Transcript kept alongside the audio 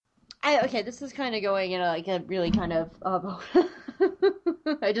Okay, this is kind of going in a really kind of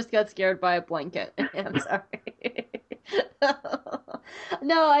I just got scared by a blanket. I'm sorry.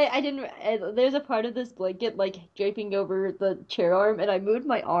 No, I didn't. There's a part of this blanket like draping over the chair arm, and I moved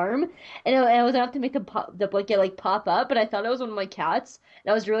my arm, and I was about to make the blanket like pop up, but I thought it was one of my cats,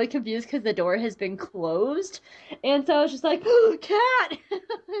 and I was really confused because the door has been closed, and so I was just like, oh, cat, and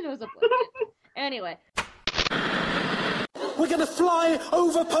it was a blanket. Anyway. We're going to fly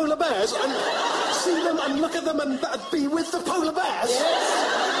over polar bears and see them and look at them and be with the polar bears?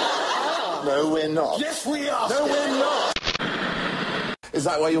 Yes. No, we're not. Yes, we are. No, we're not. Is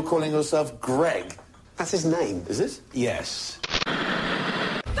that why you're calling yourself Greg? That's his name. Is it? Yes.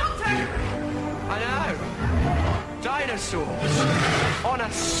 Doctor! I know. Dinosaurs. On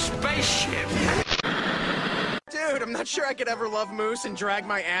a spaceship. Dude, I'm not sure I could ever love Moose and drag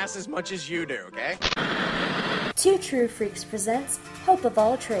my ass as much as you do, okay? Two True Freaks presents Hope of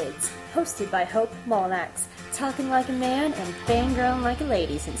All Trades, hosted by Hope Molinax, talking like a man and fangirling like a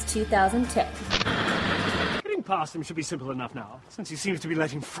lady since 2010. Getting past him should be simple enough now, since he seems to be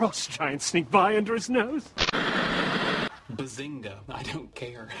letting frost giants sneak by under his nose. Bazinga, I don't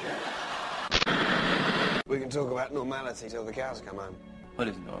care. We can talk about normality till the cows come home. What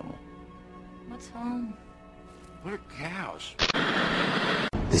is normal? What's home? What are cows?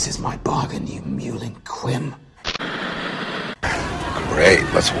 This is my bargain, you mewling quim. Great,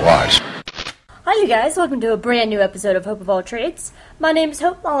 let's watch. Hi you guys, welcome to a brand new episode of Hope of All Trades. My name is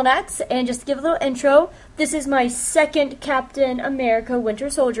Hope Molinax, and just to give a little intro, this is my second Captain America Winter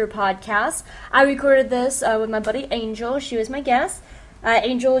Soldier podcast. I recorded this with my buddy Angel. She was my guest.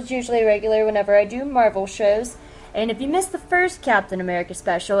 Angel is usually regular whenever I do Marvel shows. And if you missed the first Captain America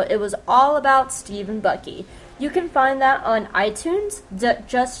special, it was all about Steve and Bucky. You can find that on iTunes.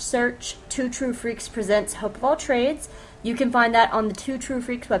 Just search Two True Freaks Presents Hope of All Trades. You can find that on the Two True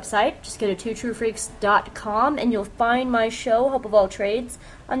Freaks website. Just go to twotruefreaks.com and you'll find my show, Hope of All Trades,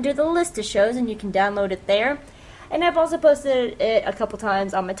 under the list of shows, and you can download it there. And I've also posted it a couple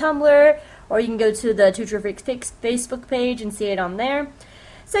times on my Tumblr, or you can go to the Two True Freaks Facebook page and see it on there.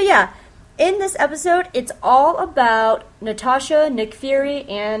 So yeah, in this episode, it's all about Natasha, Nick Fury,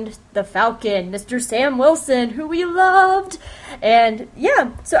 and the Falcon, Mr. Sam Wilson, who we loved. And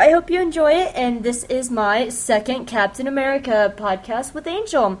yeah, so I hope you enjoy it, and this is my second Captain America podcast with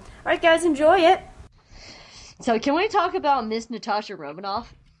Angel. Alright guys, enjoy it. So can we talk about Miss Natasha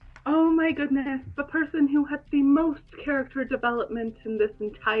Romanoff? Oh my goodness, the person who had the most character development in this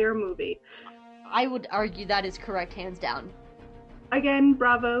entire movie. I would argue that is correct, hands down. Again,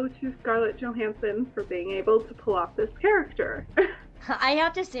 bravo to Scarlett Johansson for being able to pull off this character. I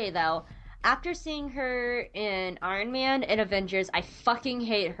have to say, though, after seeing her in Iron Man and Avengers, I fucking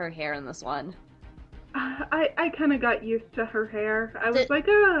hate her hair in this one. I kind of got used to her hair. I was like,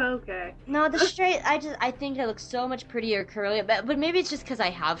 oh, okay. No, the straight, I think it looks so much prettier curly, but maybe it's just because I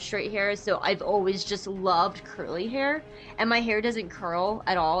have straight hair, so I've always just loved curly hair, and my hair doesn't curl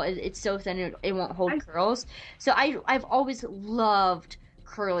at all. It's so thin, it won't hold curls. So I've always loved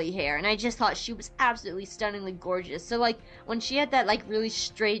curly hair, and I just thought she was absolutely stunningly gorgeous. So, like, when she had that, like, really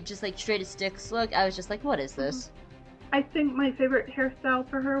straight, just, like, straight as sticks look, I was just like, what is this? I think my favorite hairstyle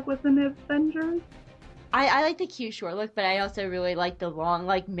for her was in Avengers. I like the cute short look, but I also really like the long,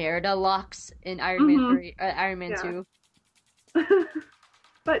 like, Merida locks in Iron Man 3, Iron Man 2.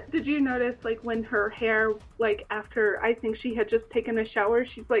 But did you notice, like, when her hair, like, after I think she had just taken a shower,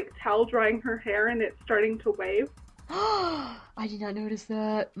 she's, like, towel drying her hair and it's starting to wave? I did not notice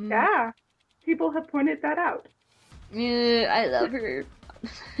that. Yeah. People have pointed that out. Yeah, I love her.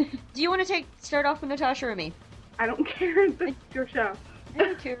 Do you want to start off with Natasha or me? I don't care. It's your show. I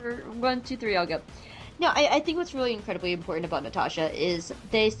don't care. 1, 2, 3, I'll go. No, I think what's really incredibly important about Natasha is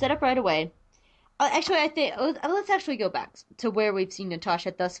they set up right away. Actually, I think let's actually go back to where we've seen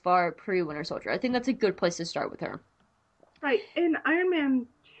Natasha thus far pre-Winter Soldier. I think that's a good place to start with her. Right. In Iron Man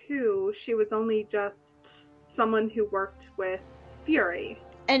 2, she was only just someone who worked with Fury.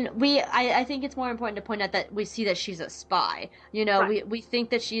 And I think it's more important to point out that we see that she's a spy. You know, we think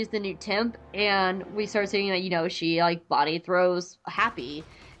that she's the new temp, and we start seeing that, you know, she, like, body throws Happy.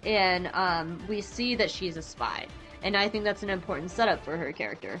 And we see that she's a spy. And I think that's an important setup for her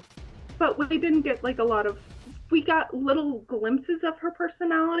character. But we didn't get, like, we got little glimpses of her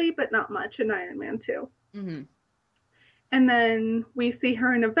personality, but not much in Iron Man 2. Mm-hmm. And then we see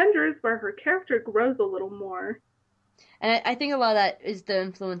her in Avengers, where her character grows a little more. And I think a lot of that is the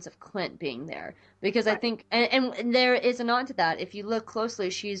influence of Clint being there. Because I think, and there is a nod to that. If you look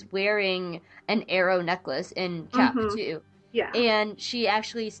closely, she's wearing an arrow necklace in Cap 2. Yeah. And she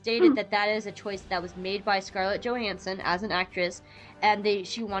actually stated that is a choice that was made by Scarlett Johansson as an actress, and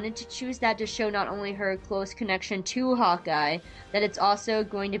she wanted to choose that to show not only her close connection to Hawkeye, that it's also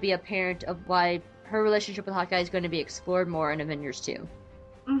going to be apparent of why her relationship with Hawkeye is going to be explored more in Avengers 2.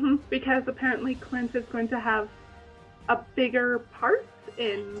 Because apparently Clint is going to have a bigger part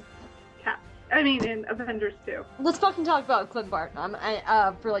in in Avengers 2. Let's fucking talk about Clint Barton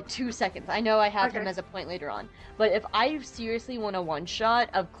for like 2 seconds. I know I have him as a point later on, but if I seriously want a one-shot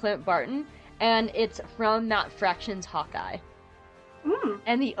of Clint Barton, and it's from Matt Fraction's Hawkeye,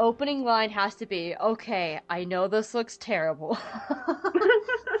 and the opening line has to be, okay, I know this looks terrible.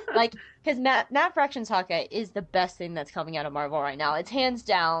 Like, because Matt Fraction's Hawkeye is the best thing that's coming out of Marvel right now. It's hands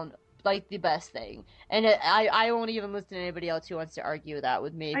down like the best thing, and I won't even listen to anybody else who wants to argue that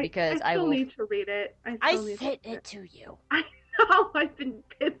with me, because I will need to read it. I sent it to you. I know, I've been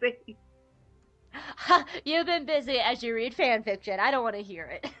busy. You've been busy as you read fan fiction. I don't want to hear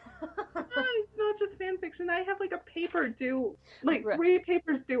it. No, it's not just fan fiction. I have like a paper due, like 3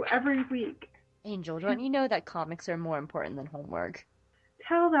 papers due every week. Angel, don't you know that comics are more important than homework?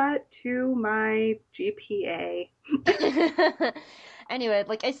 Tell that to my GPA. Anyway,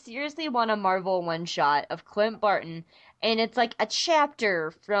 like, I seriously want a Marvel one-shot of Clint Barton, and it's like a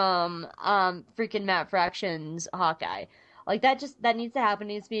chapter from freaking Matt Fraction's Hawkeye. Like, that needs to happen.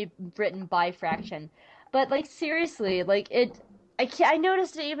 It needs to be written by Fraction. But, like, seriously, like, I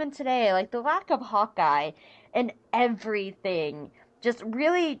noticed it even today, like, the lack of Hawkeye and everything just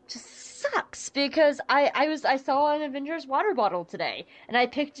really just sucks, because I saw an Avengers water bottle today, and I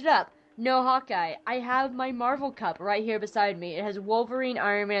picked it up. No Hawkeye. I have my Marvel cup right here beside me. It has Wolverine,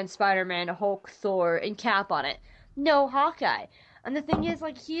 Iron Man, Spider-Man, Hulk, Thor, and Cap on it. No Hawkeye. And the thing is,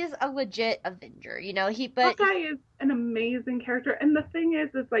 like, he is a legit Avenger, you know? Hawkeye is an amazing character, and the thing is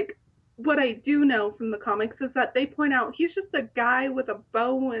like, what I do know from the comics is that they point out he's just a guy with a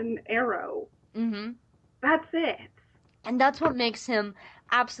bow and arrow. That's it. And that's what makes him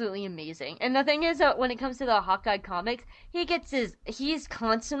absolutely amazing. And the thing is that when it comes to the Hawkeye comics, he's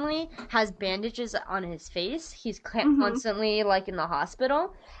constantly has bandages on his face. He's constantly, like, in the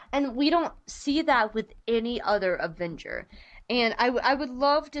hospital. And we don't see that with any other Avenger. And I would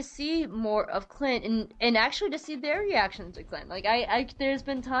love to see more of Clint, and actually to see their reactions to Clint. Like, there's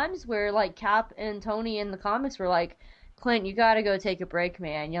been times where, like, Cap and Tony in the comics were like, Clint, you gotta go take a break,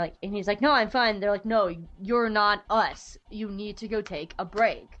 man. And he's like, no, I'm fine. They're like, no, you're not us. You need to go take a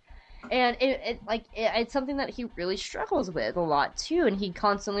break. And it's something that he really struggles with a lot too. And he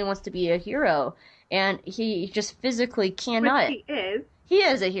constantly wants to be a hero, and he just physically cannot. Which he is. He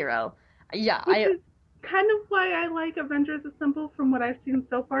is a hero. Yeah, Which is kind of why I like Avengers Assemble from what I've seen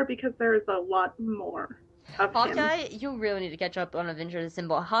so far, because there is a lot more. Hawkeye, you really need to catch up on Avengers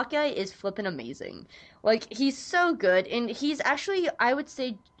Assemble. Hawkeye is flippin' amazing. Like, he's so good, and he's actually, I would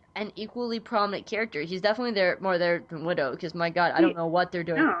say, an equally prominent character. He's definitely more there than Widow, because, my god, I don't know what they're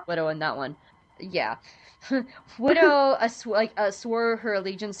doing with Widow in that one. Yeah. Widow swore her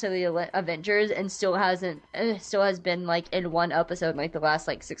allegiance to the Avengers and still has been, like, in one episode, like, the last,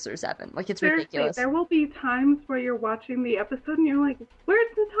 like, 6 or 7. Like, it's Seriously, ridiculous. There will be times where you're watching the episode and you're like, where's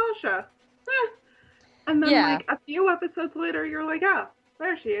Natasha? And then, like, a few episodes later, you're like, oh,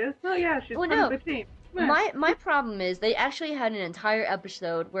 there she is. Oh, yeah, she's part of the team. My problem is they actually had an entire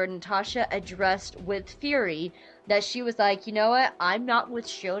episode where Natasha addressed with Fury that she was like, you know what, I'm not with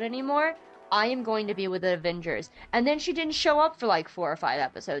S.H.I.E.L.D. anymore. I am going to be with the Avengers. And then she didn't show up for like 4 or 5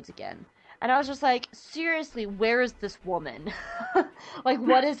 episodes again. And I was just like, seriously, where is this woman? Like,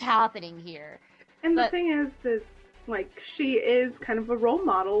 what is happening here? And the thing is, like, she is kind of a role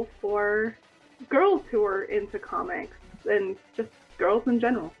model for girls who are into comics and just girls in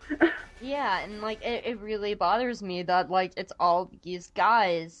general. Yeah, and like it really bothers me that like it's all these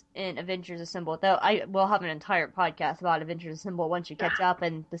guys in Avengers Assemble. Though I will have an entire podcast about Avengers Assemble once you catch up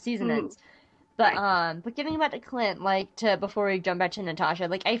and the season ends. But but getting back to Clint, before we jump back to Natasha,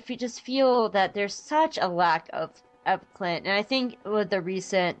 like I just feel that there's such a lack of Clint, and I think with the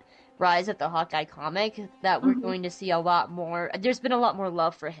recent rise of the Hawkeye comic that we're going to see a lot more. There's been a lot more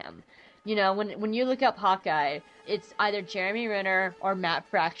love for him. You know, when you look up Hawkeye, it's either Jeremy Renner or Matt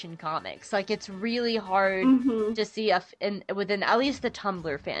Fraction comics. Like, it's really hard to see within at least the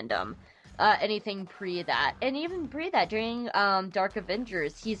Tumblr fandom anything pre that. And even pre that, during Dark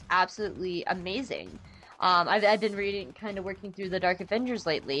Avengers, he's absolutely amazing. I've been working through the Dark Avengers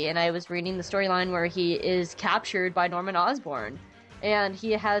lately, and I was reading the storyline where he is captured by Norman Osborn. And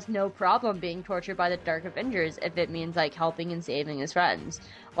he has no problem being tortured by the Dark Avengers if it means, like, helping and saving his friends.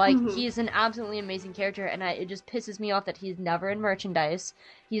 Like, he's an absolutely amazing character, and it just pisses me off that he's never in merchandise.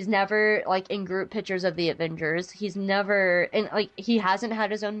 He's never, like, in group pictures of the Avengers. He's never, and, like, he hasn't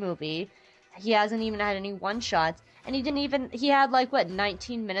had his own movie. He hasn't even had any one-shots. And he had, like, what,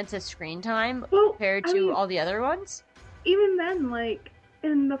 19 minutes of screen time compared to all the other ones? Even then, like,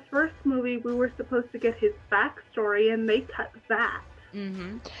 in the first movie, we were supposed to get his backstory, and they cut that.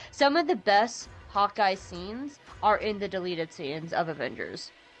 Some of the best Hawkeye scenes are in the deleted scenes of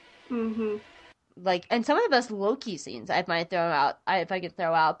Avengers. Like, and some of the best Loki scenes I might throw out, if I could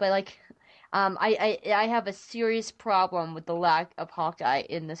throw out, but, like, I have a serious problem with the lack of Hawkeye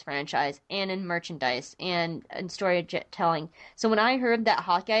in this franchise and in merchandise and storytelling. So when I heard that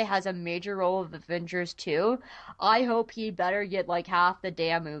Hawkeye has a major role of Avengers 2, I hope he better get like half the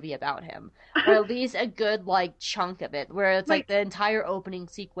damn movie about him. Or at least a good like chunk of it where it's like the entire opening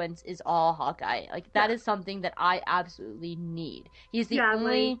sequence is all Hawkeye. Like that is something that I absolutely need. He's the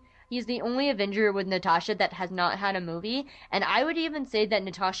only Avenger with Natasha that has not had a movie, and I would even say that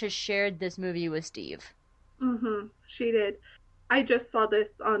Natasha shared this movie with Steve. She did. I just saw this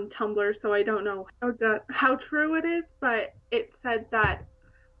on Tumblr, so I don't know how true it is, but it said that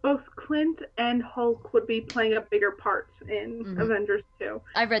both Clint and Hulk would be playing a bigger part in Avengers 2.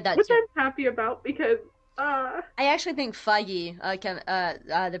 I read that which too. I'm happy about because I actually think Feige,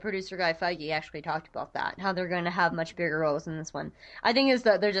 the producer guy Feige, actually talked about that, how they're going to have much bigger roles in this one. I think is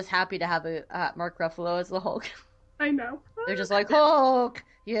that they're just happy to have Mark Ruffalo as the Hulk. I know. They're just like, Hulk!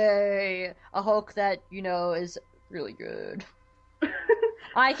 Yay! A Hulk that, is really good.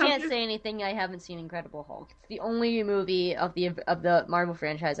 I can't say anything. I haven't seen Incredible Hulk. It's the only movie of the Marvel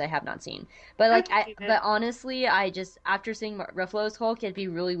franchise I have not seen. But but honestly, I just after seeing Ruffalo's Hulk, it'd be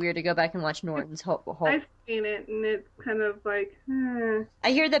really weird to go back and watch Norton's Hulk. I've seen it, and it's kind of like.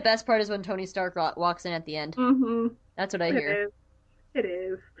 I hear the best part is when Tony Stark walks in at the end. That's what I hear. It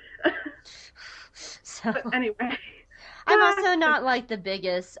is. So but anyway. I'm also not like the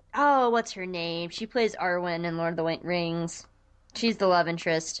biggest. Oh, what's her name? She plays Arwen in Lord of the Rings. She's the love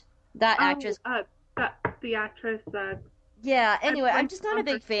interest. That actress. The actress. Yeah. Anyway, I'm just not a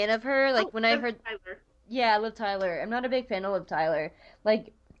big fan of her. Like when I heard. Tyler. Yeah, Liv Tyler. I'm not a big fan of Liv Tyler.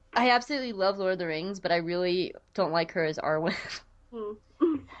 Like, I absolutely love Lord of the Rings, but I really don't like her as Arwen.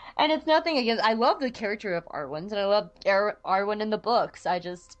 And it's nothing against. I love the character of Arwen, and I love Arwen in the books.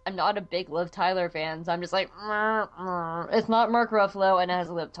 I'm not a big Liv Tyler fan, so I'm just like, it's not Mark Ruffalo and it has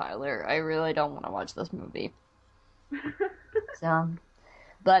Liv Tyler. I really don't want to watch this movie. So,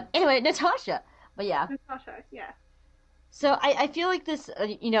 but anyway, Natasha. But yeah. Natasha, yeah. So I feel like this,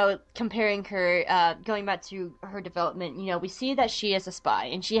 comparing her, going back to her development, we see that she is a spy,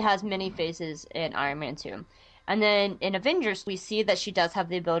 and she has many faces in Iron Man 2. And then in Avengers, we see that she does have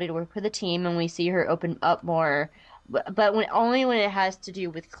the ability to work with a team, and we see her open up more, but only when it has to do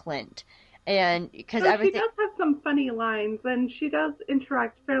with Clint. And because everything... She does have some funny lines, and she does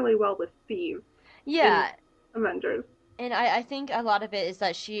interact fairly well with Steve. Yeah. In Avengers. And I think a lot of it is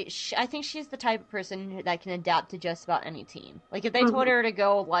that I think she's the type of person that can adapt to just about any team. Like, if they told her to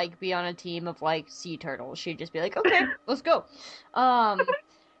go, like, be on a team of, like, sea turtles, she'd just be like, okay, let's go.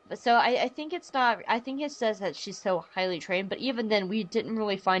 So I think it's not, I think it says that she's so highly trained, but even then, we didn't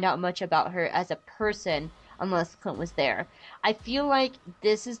really find out much about her as a person unless Clint was there. I feel like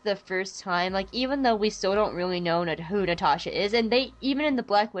this is the first time, like, even though we still don't really know who Natasha is, and even in the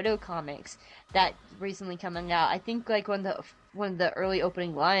Black Widow comics that recently coming out, I think, like, one of the early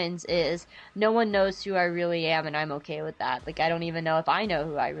opening lines is, no one knows who I really am, and I'm okay with that. Like, I don't even know if I know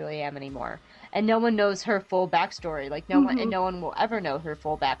who I really am anymore. And no one knows her full backstory. Like, no one will ever know her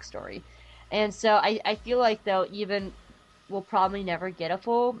full backstory. And so I feel like, though, even we'll probably never get a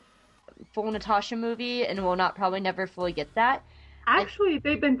full Natasha movie, and we'll probably never fully get that. Actually,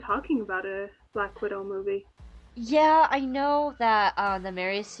 they've been talking about a Black Widow movie. Yeah, I know that the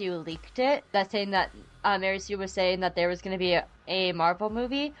Mary Sue leaked it. That's saying that Mary Sue was saying that there was going to be a Marvel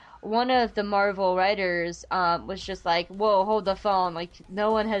movie. One of the Marvel writers was just like, whoa, hold the phone. Like,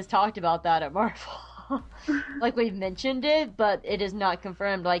 no one has talked about that at Marvel. Like, we've mentioned it, but it is not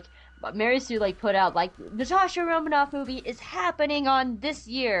confirmed. Like, Mary Sue, like, put out, like, Natasha Romanoff movie is happening on this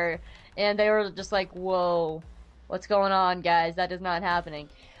year. And they were just like, whoa, what's going on, guys? That is not happening.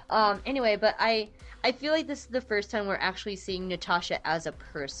 Anyway, but I feel like this is the first time we're actually seeing Natasha as a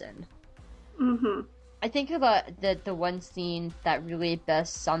person. I think about the one scene that really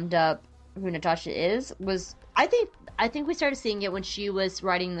best summed up who Natasha is was I think we started seeing it when she was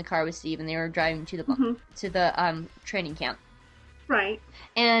riding in the car with Steve and they were driving to the training camp. Right.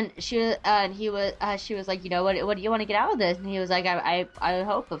 And she was like, you know, what do you want to get out of this? And he was like, I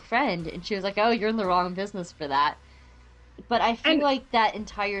hope a friend. And she was like, oh, you're in the wrong business for that. But I feel like that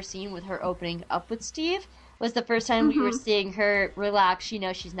entire scene with her opening up with Steve was the first time we were seeing her relax. You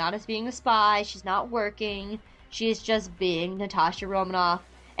know, she's not as being a spy. She's not working. She's just being Natasha Romanoff.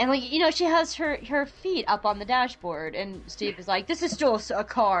 And, like, you know, she has her feet up on the dashboard. And Steve is like, this is still a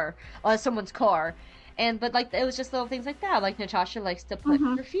car, someone's car. But, like, it was just little things like that. Like, Natasha likes to put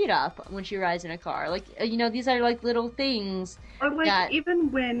her feet up when she rides in a car. Like, you know, these are, like, little things. Or, like,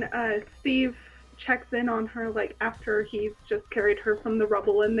 even when Steve checks in on her, like, after he's just carried her from the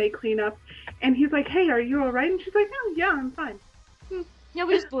rubble and they clean up. And he's like, hey, are you all right? And she's like, oh, yeah, I'm fine. Yeah,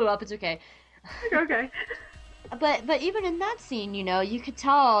 we just blew up. It's okay. Okay. But even in that scene, you know, you could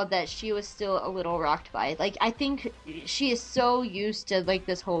tell that she was still a little rocked by it. Like, I think she is so used to, like,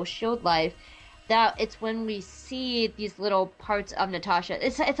 this whole SHIELD life that it's when we see these little parts of Natasha.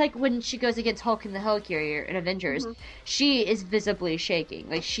 It's like when she goes against Hulk in the Helicarrier in Avengers. She is visibly shaking.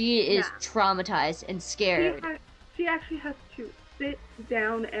 Like, she is traumatized and scared. She actually has to sit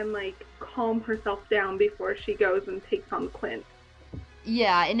down and, like, calm herself down before she goes and takes on Clint.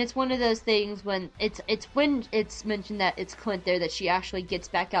 Yeah, and it's one of those things when it's when it's mentioned that it's Clint there that she actually gets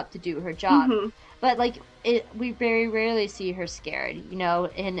back up to do her job. But, like, we very rarely see her scared, you know,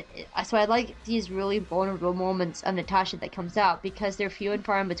 and so I like these really vulnerable moments of Natasha that comes out because they're few and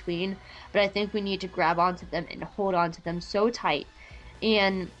far in between, but I think we need to grab onto them and hold onto them so tight.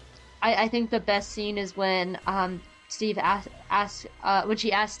 And I think the best scene is when Steve when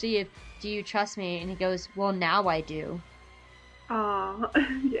she asks Steve, do you trust me? And he goes, well, now I do. Aw,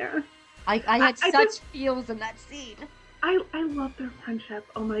 yeah. I had such feels in that scene. I love their friendship.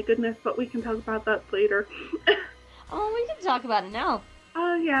 Oh my goodness, but we can talk about that later. Oh, we can talk about it now.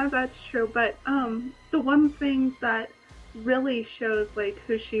 Yeah, that's true. But the one thing that really shows, like,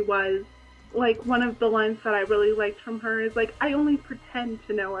 who she was, like, one of the lines that I really liked from her is, like, I only pretend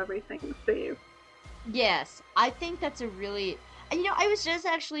to know everything, Steve. Yes, I think that's a really... You know, I was just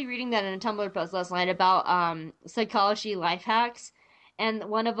actually reading that in a Tumblr post last night about psychology life hacks, and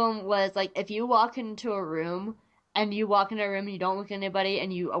one of them was, like, if you walk into a room and you don't look at anybody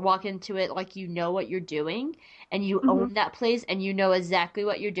and you walk into it like you know what you're doing and you own that place and you know exactly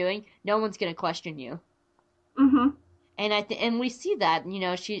what you're doing, no one's gonna question you. And and we see that, you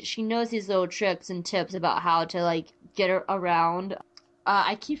know, she knows these little tricks and tips about how to, like, get her around.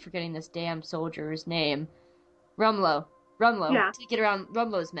 I keep forgetting this damn soldier's name. Rumlow, Yeah. to get around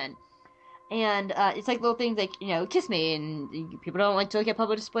Rumlow's men. And it's like little things like, you know, kiss me, and people don't like to look at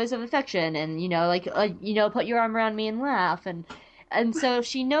public displays of affection, and, you know, like, you know, put your arm around me and laugh, and so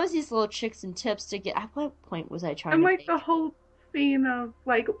she knows these little tricks and tips to get... At what point was I trying and, to like, make? the whole scene of,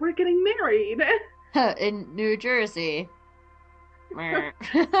 like, we're getting married. In New Jersey.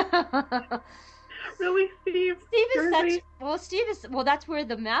 Really, Steve? Steve is Jersey? well, that's where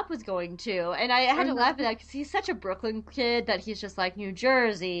the map was going to, and I had to laugh at that because he's such a Brooklyn kid that he's just like, New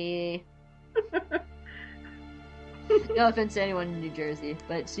Jersey. No offense to anyone in New Jersey,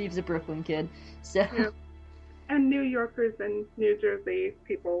 but Steve's a Brooklyn kid, so... Yeah. And New Yorkers and New Jersey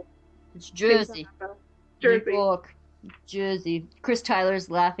people. It's Jersey. Jersey. New York. Jersey. Chris Tyler's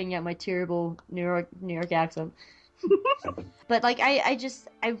laughing at my terrible New York accent. But, like, I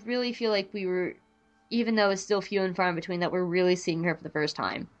really feel like we were, even though it's still few and far in between, that we're really seeing her for the first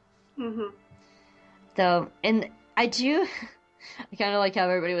time. So, and I kind of like how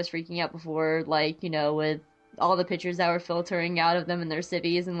everybody was freaking out before, like, you know, with all the pictures that were filtering out of them in their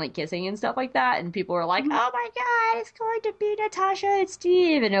cities and, like, kissing and stuff like that, and people were like, oh my god, it's going to be Natasha and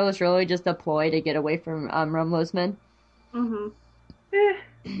Steve, and it was really just a ploy to get away from Rumlow's men.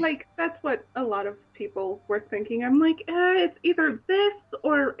 Like, that's what a lot of people were thinking. I'm like, it's either this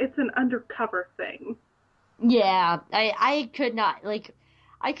or it's an undercover thing. Yeah, I could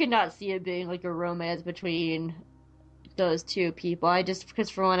not see it being, like, a romance between those two people. Because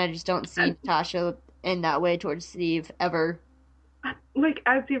for one, I just don't see Natasha in that way towards Steve ever. Like,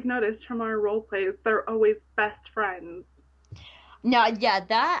 as you've noticed from our role plays, they're always best friends. No, yeah,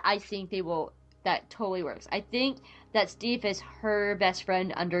 that I think that totally works. I think that Steve is her best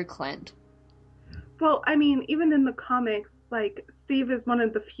friend under Clint. Well, I mean, even in the comics, like, Steve is one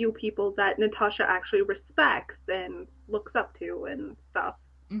of the few people that Natasha actually respects and looks up to and stuff.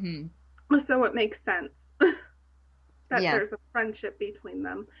 So it makes sense that there's a friendship between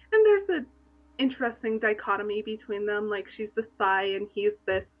them. And there's an interesting dichotomy between them. Like, she's the spy and he's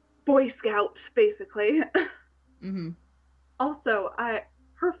this Boy Scout, basically. Also,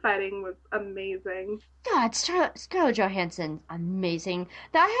 her fighting was amazing. God, Scarlett Johansson, amazing.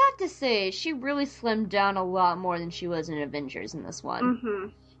 I have to say, she really slimmed down a lot more than she was in Avengers in this one. Mm-hmm.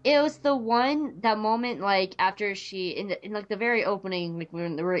 It was that moment, like, after in like, the very opening, like,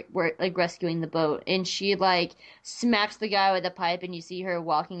 when they were like, rescuing the boat, and she, like, smacks the guy with a pipe, and you see her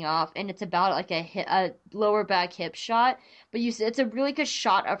walking off, and it's about, like, a lower back hip shot, but it's a really good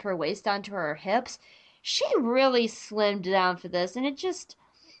shot of her waist down to her hips. She really slimmed down for this, and it just...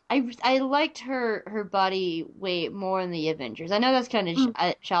 I liked her body weight more in the Avengers. I know that's kind of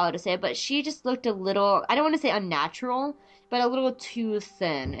shallow to say, but she just looked a little, I don't want to say unnatural, but a little too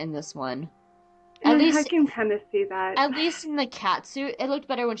thin in this one. At least I can kind of see that. At least in the cat suit, it looked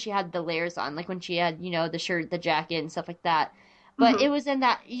better when she had the layers on, like when she had, the shirt, the jacket, and stuff like that. But it was in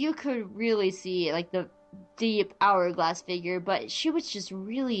that you could really see like the deep hourglass figure, but she was just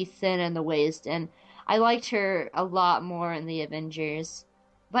really thin in the waist, and I liked her a lot more in the Avengers.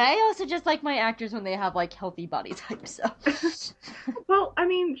 But I also just like my actors when they have, like, healthy body types, so. Well, I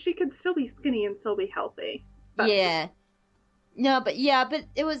mean, she could still be skinny and still be healthy. Yeah. No, but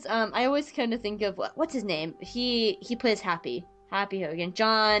it was, I always kind of think of, what's his name? He plays Happy Hogan.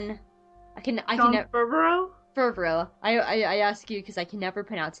 John Favreau? Favreau. I ask you because I can never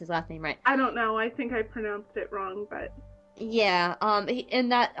pronounce his last name right. I don't know. I think I pronounced it wrong, but... Yeah, in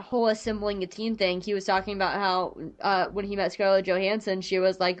that whole assembling a team thing, he was talking about how, when he met Scarlett Johansson, she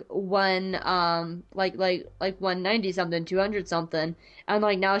was like 190 something, 200 something, and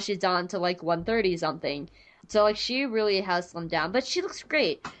like now she's down to like 130 something. So like she really has slimmed down, but she looks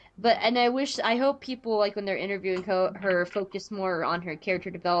great. I hope people, like, when they're interviewing her, focus more on her character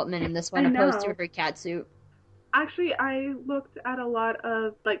development in this one opposed to her cat suit. Actually, I looked at a lot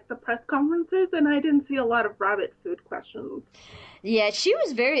of, like, the press conferences, and I didn't see a lot of rabbit food questions. Yeah, she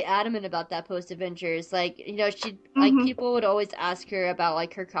was very adamant about that post-Avengers. Like, like, people would always ask her about,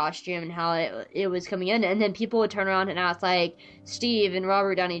 like, her costume and how it was coming in, and then people would turn around and ask, like,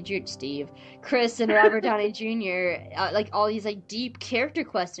 Chris and Robert Downey Jr., like, all these, like, deep character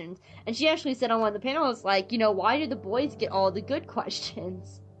questions. And she actually said on one of the panels, like, why do the boys get all the good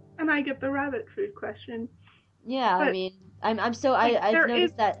questions? And I get the rabbit food question. Yeah, but, I mean, I've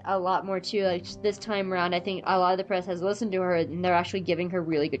noticed that a lot more too. Like this time around, I think a lot of the press has listened to her, and they're actually giving her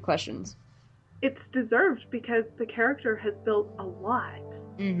really good questions. It's deserved because the character has built a lot.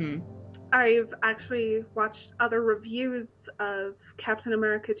 Mm-hmm. I've actually watched other reviews of Captain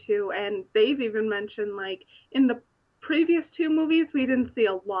America 2, and they've even mentioned, like, in the previous two movies, we didn't see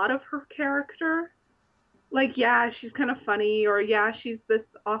a lot of her character. Like, yeah, she's kind of funny, or yeah, she's this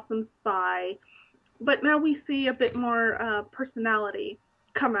awesome spy. But now we see a bit more personality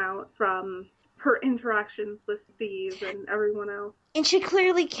come out from her interactions with Steve and everyone else. And she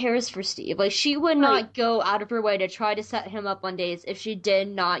clearly cares for Steve. Like, she would not go out of her way to try to set him up on dates if she did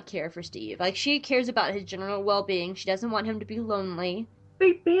not care for Steve. Like, she cares about his general well-being. She doesn't want him to be lonely.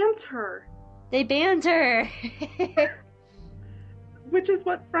 They banter. Which is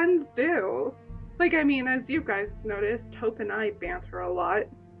what friends do. Like, I mean, as you guys noticed, Hope and I banter a lot.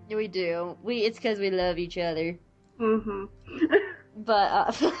 We do. It's because we love each other. Mm-hmm.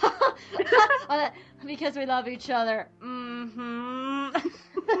 But, because we love each other. Mm-hmm.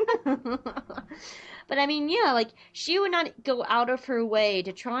 But, I mean, yeah, like, she would not go out of her way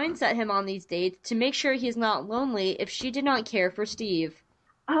to try and set him on these dates to make sure he's not lonely if she did not care for Steve.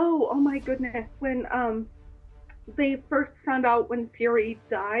 Oh my goodness. When, they first found out when Fury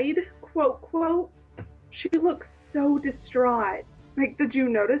died, quote, she looked so distraught. Like, did you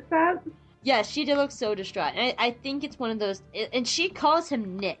notice that? Yeah, she did look so distraught. And I think it's one of those... And she calls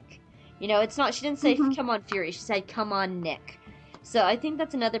him Nick. It's not... She didn't say, come on, Fury. She said, come on, Nick. So I think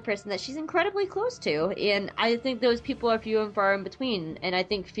that's another person that she's incredibly close to. And I think those people are few and far in between. And I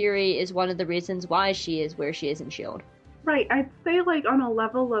think Fury is one of the reasons why she is where she is in S.H.I.E.L.D. Right. I'd say, like, on a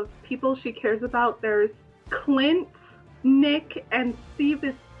level of people she cares about, there's Clint, Nick, and Steve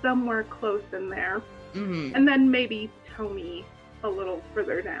is somewhere close in there. Mm-hmm. And then maybe Tony a little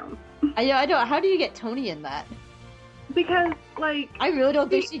further down. I don't. How do you get Tony in that? Because, like... I really don't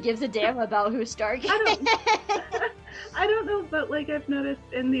think she gives a damn about who Stark is. I don't know, but, like, I've noticed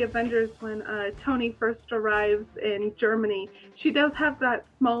in the Avengers when Tony first arrives in Germany, she does have that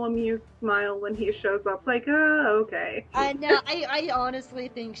small amused smile when he shows up, like, okay. No, I honestly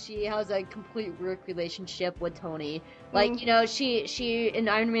think she has a complete work relationship with Tony. Like, she in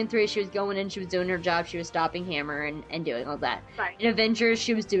Iron Man 3, she was going in, she was doing her job, she was stopping Hammer and doing all that. Right. In Avengers,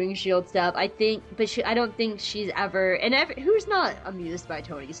 she was doing S.H.I.E.L.D. stuff, I think, but I don't think she's ever, who's not amused by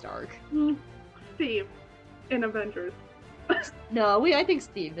Tony Stark? Steve. In Avengers. No, I think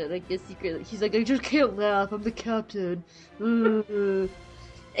Steve, like, is secretly, he's like, I just can't laugh, I'm the captain.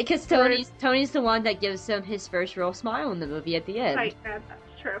 Because Tony's the one that gives him his first real smile in the movie at the end. Right, that's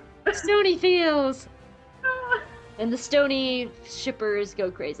true. Stony feels! And the Stony shippers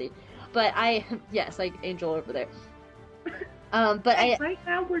go crazy. But yes, like Angel over there. Right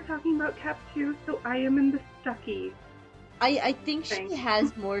now we're talking about Cap 2, so I am in the Stucky. I think she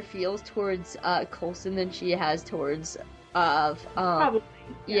has more feels towards Coulson than she has towards Probably.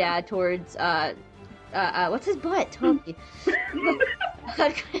 Yeah, towards what's his butt? Tony.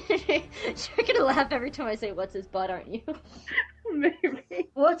 You're gonna laugh every time I say what's his butt, aren't you? Maybe.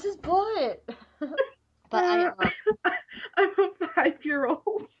 What's his butt? But I'm a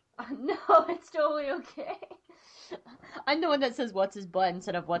 5-year-old. No, it's totally okay. I'm the one that says what's his butt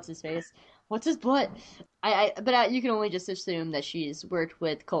instead of what's his face. What's his butt? But you can only just assume that she's worked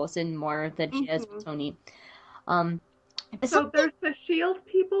with Coulson more than she has with Tony. So there's the S.H.I.E.L.D.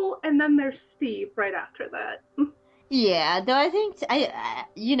 people, and then there's Steve right after that. Yeah, though I think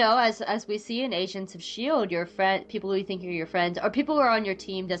as we see in Agents of S.H.I.E.L.D., your friend, people who you think are your friends, or people who are on your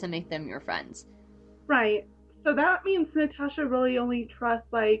team, doesn't make them your friends. Right. So that means Natasha really only trusts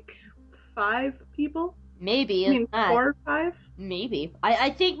like 5 people. Maybe. I mean, 4 or 5? Maybe. I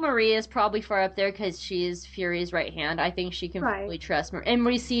think Maria is probably far up there because she's Fury's right hand. I think she can fully trust Maria. And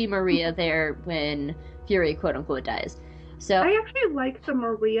we see Maria there when Fury, quote unquote, dies. So I actually like the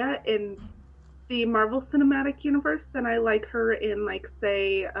Maria in the Marvel Cinematic Universe than I like her in, like,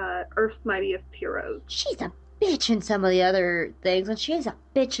 say, Earth's Mightiest Heroes. She's a bitch in some of the other things, and she's a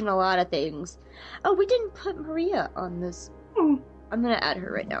bitch in a lot of things. Oh, we didn't put Maria on this. I'm gonna add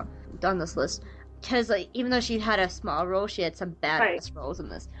her right now on this list. Because, like, even though she had a small role, she had some badass roles in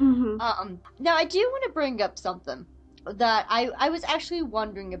this. Now, I do want to bring up something that I was actually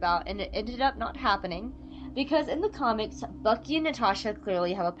wondering about, and it ended up not happening. Because in the comics, Bucky and Natasha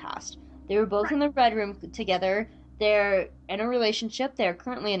clearly have a past. They were both in the Red Room together. They're in a relationship. They're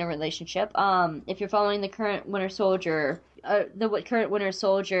currently in a relationship. If you're following the current Winter Soldier,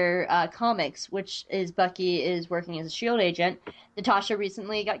 comics, which is Bucky is working as a S.H.I.E.L.D. agent, Natasha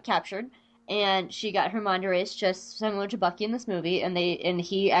recently got captured. And she got her mind erased, just similar to Bucky in this movie. And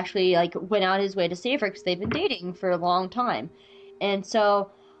he actually like went out his way to save her because they've been dating for a long time. And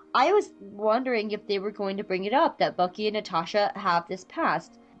so I was wondering if they were going to bring it up that Bucky and Natasha have this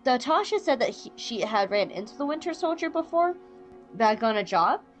past. Natasha said that she had ran into the Winter Soldier before, back on a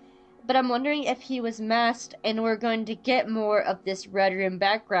job. But I'm wondering if he was masked and we're going to get more of this Red Room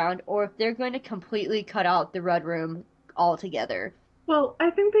background, or if they're going to completely cut out the Red Room altogether. Well, I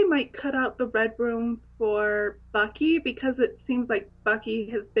think they might cut out the Red Room for Bucky because it seems like Bucky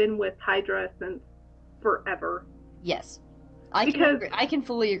has been with Hydra since forever. Yes. I can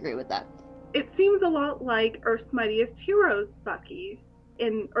fully agree with that. It seems a lot like Earth's Mightiest Heroes Bucky.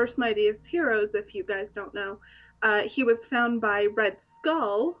 In Earth's Mightiest Heroes, if you guys don't know, he was found by Red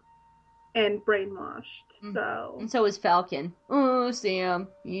Skull and brainwashed. So. And so is Falcon. Oh, Sam.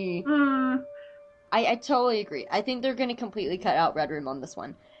 I totally agree. I think they're going to completely cut out Red Room on this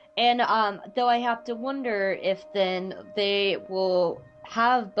one. And though I have to wonder if then they will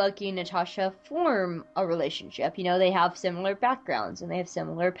have Bucky and Natasha form a relationship. You know, they have similar backgrounds and they have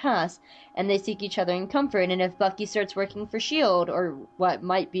similar pasts and they seek each other in comfort. And if Bucky starts working for S.H.I.E.L.D. or what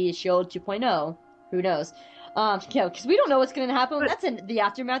might be S.H.I.E.L.D. 2.0, who knows? Because we don't know what's going to happen. That's in the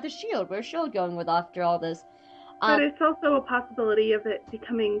aftermath of S.H.I.E.L.D. Where's S.H.I.E.L.D. going with after all this? But it's also a possibility of it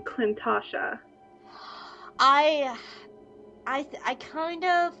becoming Clintasha. I kind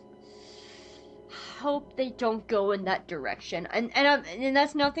of hope they don't go in that direction, and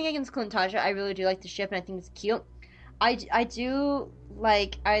that's nothing against Clintasha. I really do like the ship, and I think it's cute. I do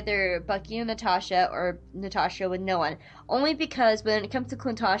like either Bucky and Natasha or Natasha with no one, only because when it comes to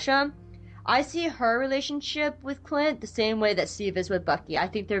Clintasha, I see her relationship with Clint the same way that Steve is with Bucky. I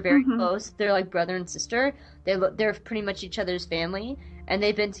think they're very close. They're like brother and sister. They're pretty much each other's family, and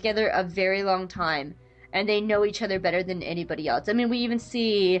they've been together a very long time. And they know each other better than anybody else. I mean, we even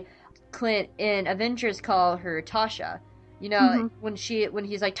see Clint in Avengers call her Tasha. You know, when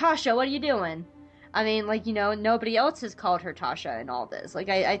he's like, Tasha, what are you doing? I mean, like, you know, nobody else has called her Tasha in all this. Like,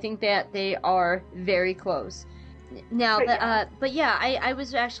 I think that they are very close. Now, but yeah, I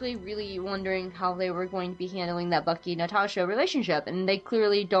was actually really wondering how they were going to be handling that Bucky-Natasha relationship. And they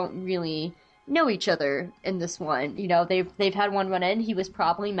clearly don't really know each other in this one. You know, they've had one run in, he was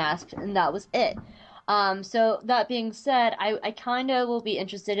probably masked, and that was it. So that being said, I kind of will be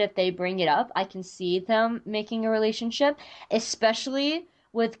interested if they bring it up. I can see them making a relationship, especially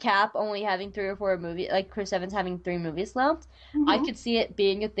with Cap only having 3 or 4 movies, like Chris Evans having 3 movies left. I could see it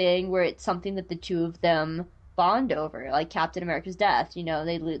being a thing where it's something that the two of them bond over, like Captain America's death. You know,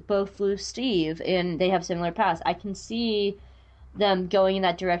 they both lose Steve, and they have similar pasts. I can see them going in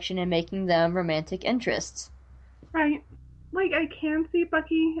that direction and making them romantic interests. Right. Like, I can see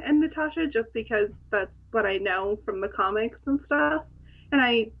Bucky and Natasha just because that's what I know from the comics and stuff.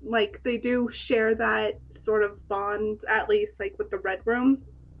 And they do share that sort of bond, at least, like, with the Red Room.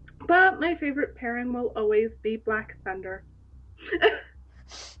 But my favorite pairing will always be Black Thunder.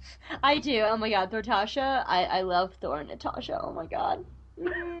 I do. Oh my god, Natasha. I love Thor and Natasha. Oh my god.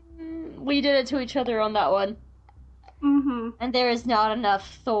 We did it to each other on that one. Mm-hmm. And there is not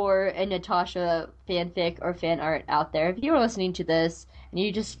enough Thor and Natasha fanfic or fan art out there. If you are listening to this and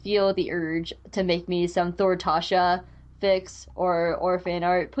you just feel the urge to make me some Thor Tasha fics or fan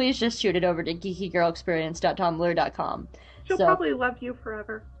art, please just shoot it over to geekygirlexperience.tumblr.com. She'll probably love you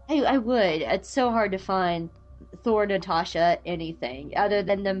forever. I would. It's so hard to find Thor, Natasha, anything other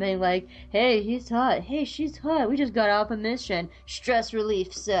than them being like, hey, he's hot, hey, she's hot, we just got off a mission, stress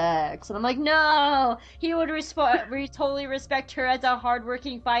relief sex. And I'm like, no, he would totally respect her as a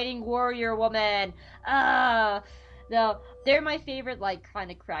hardworking fighting warrior woman. No, they're my favorite, like,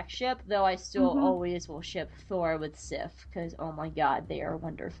 kind of crack ship, though I still always will ship Thor with Sif, because, oh my god, they are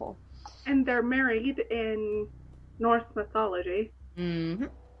wonderful. And they're married in Norse mythology. Mm-hmm.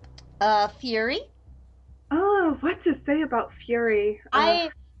 Fury? Oh, what to say about Fury? I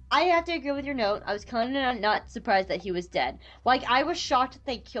have to agree with your note. I was kind of not surprised that he was dead. Like, I was shocked that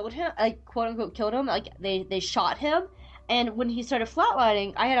they killed him, like, quote unquote killed him. Like, they shot him, and when he started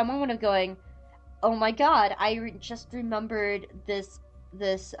flatlining, I had a moment of going, oh my god, just remembered this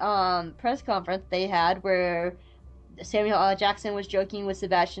press conference they had where Samuel L. Jackson was joking with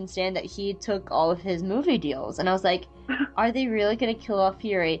Sebastian Stan that he took all of his movie deals. And I was like, are they really going to kill off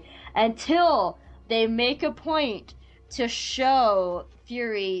Fury? Until they make a point to show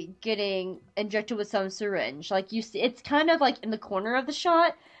Fury getting injected with some syringe. Like, you see, it's kind of like in the corner of the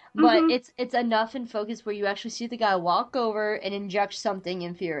shot, but it's enough in focus where you actually see the guy walk over and inject something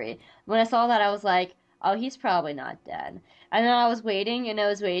in Fury. When I saw that, I was like, oh, he's probably not dead. And then I was waiting, and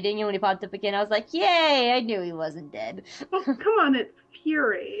when he popped up again, I was like, yay, I knew he wasn't dead. Well, come on, it's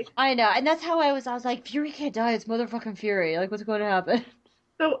Fury. I know, and that's how I was like, Fury can't die, it's motherfucking Fury. Like, what's going to happen?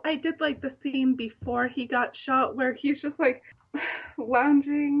 So I did like the scene before he got shot where he's just like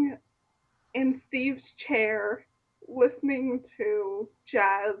lounging in Steve's chair, listening to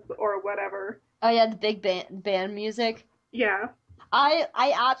jazz or whatever. Oh yeah, the big band music. Yeah. I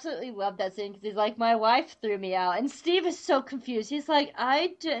absolutely love that scene because he's like, my wife threw me out. And Steve is so confused. He's like,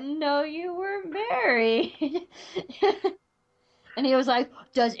 I didn't know you were married. And he was like,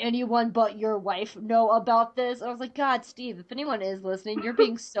 does anyone but your wife know about this? I was like, God, Steve, if anyone is listening, you're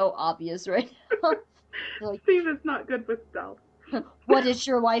being so obvious right now. Like, Steve is not good with stealth. What does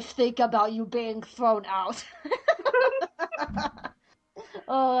your wife think about you being thrown out?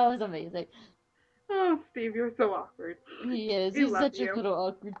 Oh, that was amazing. Oh, Steve, you're so awkward. He is. We He's love such you. a little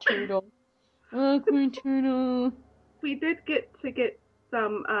awkward turtle. Awkward turtle. We did get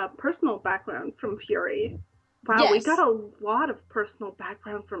some personal background from Fury. Wow, Yes. we got a lot of personal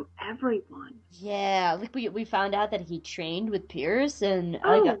background from everyone. Yeah, like we found out that he trained with Pierce and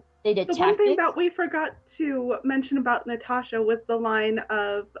they did the one thing tactics. that we forgot to mention about Natasha was the line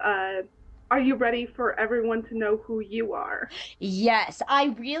of, are you ready for everyone to know who you are? Yes,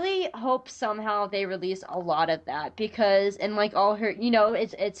 I really hope somehow they release a lot of that because in like all her,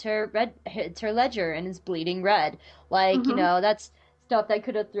 it's her ledger and it's bleeding red. Like, that's stuff that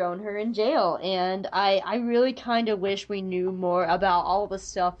could have thrown her in jail. And I really kind of wish we knew more about all the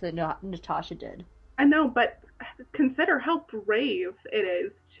stuff that Natasha did. I know, but consider how brave it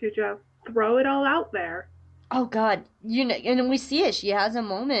is to just throw it all out there. Oh God, and we see it. She has a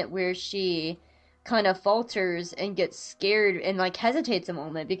moment where she kind of falters and gets scared and like hesitates a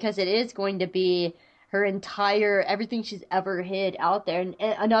moment because it is going to be her entire everything she's ever hid out there, and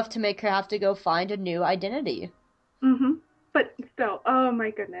enough to make her have to go find a new identity. Mm-hmm. But still, oh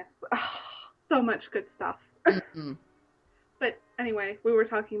my goodness, so much good stuff. Mm-hmm. But anyway, we were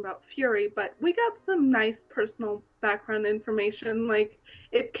talking about Fury, but we got some nice personal background information. Like,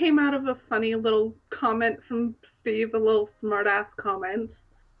 it came out of a funny little comment from Steve, a little smart-ass comment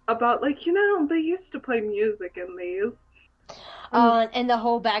about, like, they used to play music in these. And the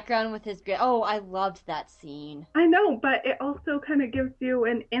whole background with his... Oh, I loved that scene. I know, but it also kind of gives you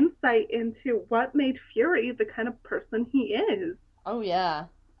an insight into what made Fury the kind of person he is. Oh, yeah.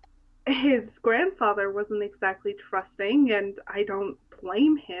 His grandfather wasn't exactly trusting, and I don't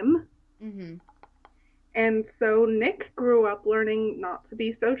blame him. Mm-hmm. And so Nick grew up learning not to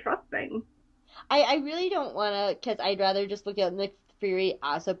be so trusting. I really don't want to, because I'd rather just look at Nick Fury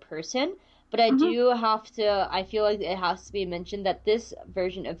as a person, but I do have to, I feel like it has to be mentioned that this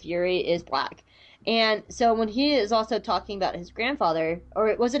version of Fury is black. And so when he is also talking about his grandfather,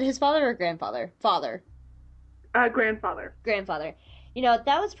 or was it his father or grandfather? Father. Grandfather. Grandfather.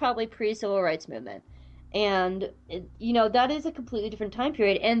 That was probably pre-civil rights movement. And, that is a completely different time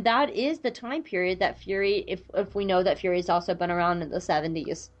period. And that is the time period that Fury, if we know that Fury's also been around in the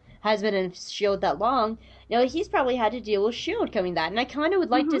 70s, has been in S.H.I.E.L.D. that long, he's probably had to deal with S.H.I.E.L.D. coming that. And I kind of would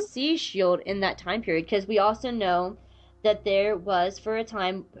like to see S.H.I.E.L.D. in that time period, because we also know that there was, for a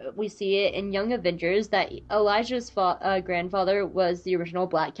time, we see it in Young Avengers, that Elijah's grandfather was the original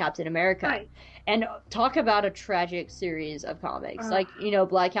Black Captain America. Right. And talk about a tragic series of comics.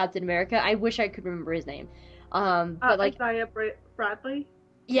 Black Captain America. I wish I could remember his name. Isaiah Bradley?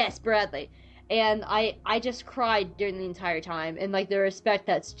 Yes, Bradley. And I just cried during the entire time, and the respect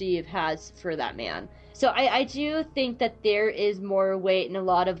that Steve has for that man. So I do think that there is more weight in a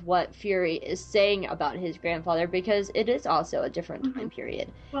lot of what Fury is saying about his grandfather, because it is also a different time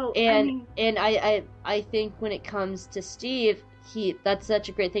period. Well, and I think when it comes to Steve, that's such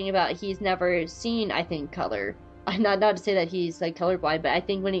a great thing about he's never seen, I think, color. Not to say that he's colorblind, but I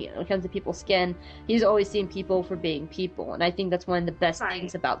think when it comes to people's skin, he's always seen people for being people, and I think that's one of the best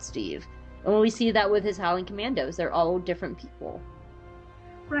things about Steve. And when we see that with his Howling Commandos, they're all different people.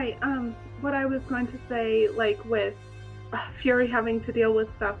 Right. What I was going to say, with Fury having to deal with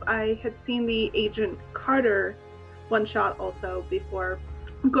stuff, I had seen the Agent Carter one-shot also before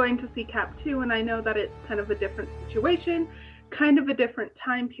going to see Cap 2, and I know that it's kind of a different situation, kind of a different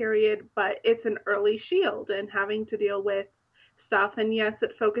time period, but it's an early S.H.I.E.L.D. and having to deal with stuff, and yes,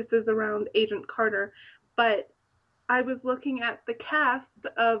 it focuses around Agent Carter, but I was looking at the cast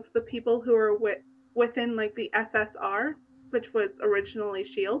of the people who are within the SSR, which was originally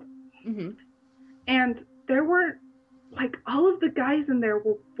S.H.I.E.L.D. Mm-hmm. And there were, all of the guys in there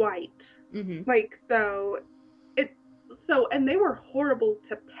were white. Mm-hmm. And they were horrible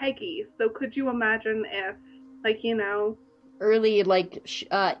to Peggy. So could you imagine if, early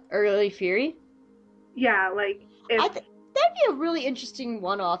Fury? Yeah, if... That'd be a really interesting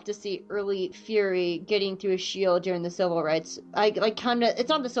one-off to see early Fury getting through S.H.I.E.L.D. during the Civil Rights. It's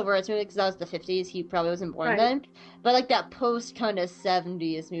not the Civil Rights movement because that was the 50s. He probably wasn't born then. But that post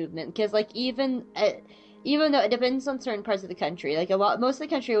 70s movement, because even though it depends on certain parts of the country, most of the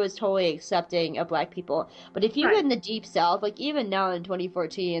country was totally accepting of Black people. But if you get in the Deep South, even now in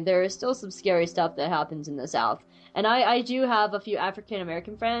 2014, there is still some scary stuff that happens in the South. And I do have a few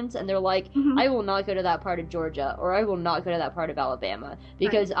African-American friends, and they're like, I will not go to that part of Georgia, or I will not go to that part of Alabama,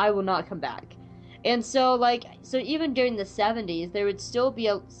 because I will not come back. And so, even during the 70s, there would still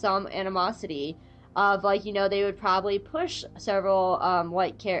be some animosity of, they would probably push several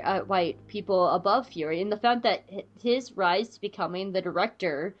white people above Fury. And the fact that his rise to becoming the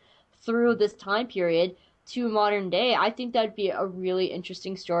director through this time period to modern day, I think that'd be a really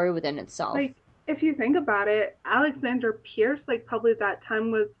interesting story within itself. If you think about it, Alexander Pierce, probably that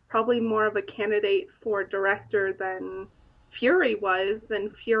time was probably more of a candidate for director than Fury was,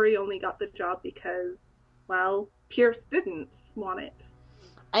 and Fury only got the job because, Pierce didn't want it.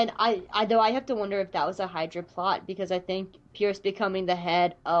 And I have to wonder if that was a Hydra plot, because I think Pierce becoming the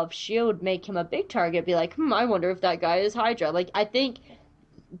head of S.H.I.E.L.D. make him a big target, be like, I wonder if that guy is Hydra. I think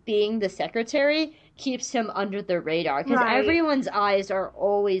being the secretary keeps him under the radar, because everyone's eyes are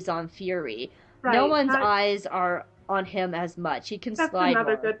always on Fury. Right. No one's eyes are on him as much. He can slide more.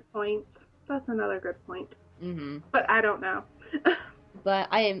 That's another good point. Mm-hmm. But I don't know. But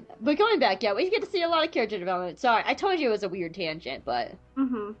going back, we get to see a lot of character development. Sorry, I told you it was a weird tangent, but...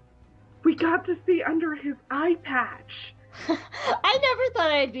 Mm-hmm. We got to see under his eye patch. I never thought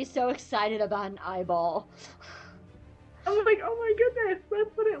I'd be so excited about an eyeball. I'm like, oh my goodness,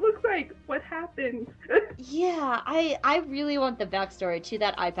 that's what it looks like. What happened? Yeah, I really want the backstory to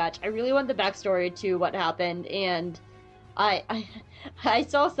that eye patch. I really want the backstory to what happened, and I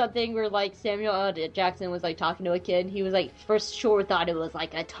saw something where Samuel L. Jackson was talking to a kid, and he was for sure thought it was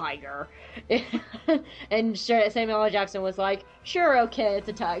a tiger. And Samuel L. Jackson was sure, okay, it's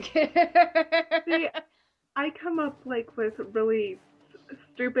a tiger. See, I come up with really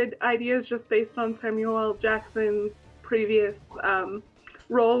stupid ideas just based on Samuel L. Jackson's previous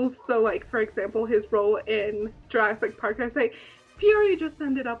roles. So for example, his role in Jurassic Park, I say Fury just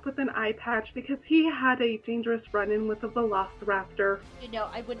ended up with an eye patch because he had a dangerous run-in with a velociraptor.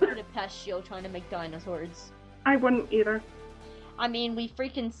 I wouldn't put it past S.H.I.E.L.D. trying to make dinosaurs. I wouldn't either. I mean, we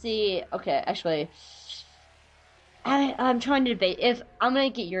freaking see... Okay, actually... I'm trying to debate. I'm gonna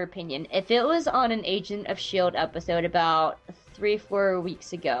get your opinion. If it was on an Agent of S.H.I.E.L.D. episode about 3-4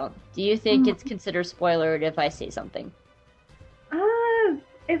 weeks ago, do you think it's considered spoilered if I say something?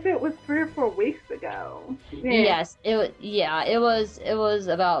 if it was 3 or 4 weeks ago. Yeah. Yes, it was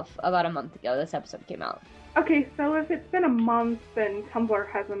about a month ago this episode came out. Okay, so if it's been a month and Tumblr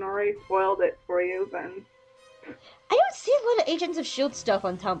hasn't already spoiled it for you, then... I don't see a lot of Agents of S.H.I.E.L.D. stuff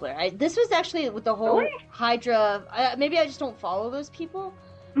on Tumblr. This was actually with the whole Really? Hydra... maybe I just don't follow those people.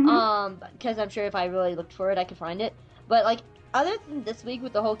 Mm-hmm. Because I'm sure if I really looked for it, I could find it. But, like, other than this week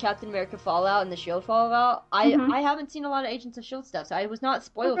with the whole Captain America fallout and the S.H.I.E.L.D. fallout, I haven't seen a lot of Agents of S.H.I.E.L.D. stuff, so I was not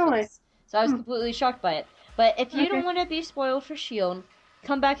spoiled for this. So I was completely shocked by it. But if you don't want to be spoiled for S.H.I.E.L.D.,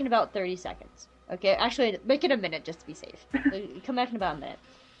 come back in about 30 seconds. Okay? Actually, make it a minute just to be safe. Come back in about a minute.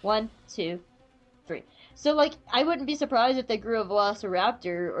 1, 2, 3. So, like, I wouldn't be surprised if they grew a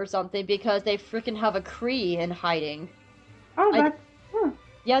Velociraptor or something because they freaking have a Kree in hiding. Oh, that's...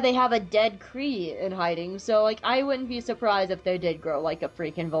 Yeah, they have a dead Kree in hiding, so, like, I wouldn't be surprised if they did grow, like, a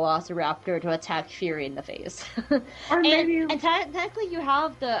freaking Velociraptor to attack Fury in the face. And technically you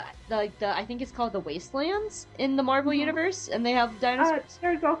have the I think it's called the Wastelands in the Marvel Universe, and they have dinosaurs.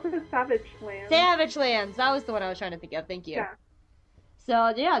 There's also the Savage Lands. Savage Lands! That was the one I was trying to think of, thank you. Yeah.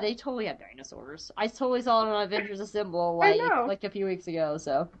 So, yeah, they totally have dinosaurs. I totally saw it on Avengers Assemble, like a few weeks ago,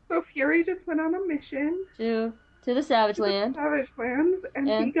 so. So Fury just went on a mission. To the Savage Land. Savage Lands, and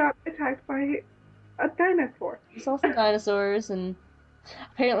he got attacked by a dinosaur. He saw some dinosaurs, and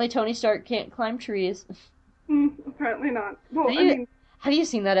apparently Tony Stark can't climb trees. Apparently not. Well, have you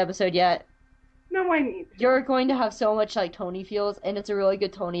seen that episode yet? No, I need to. You're going to have so much, like, Tony feels, and it's a really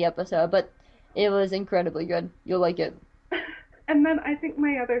good Tony episode, but it was incredibly good. You'll like it. And then I think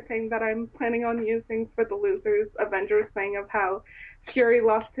my other thing that I'm planning on using for the Losers Avengers thing of how Fury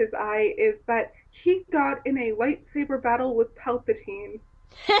lost his eye is that he got in a lightsaber battle with Palpatine.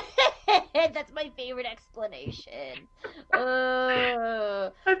 That's my favorite explanation.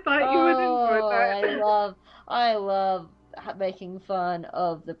 I thought you would enjoy that. I love making fun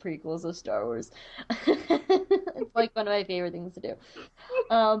of the prequels of Star Wars. It's like one of my favorite things to do.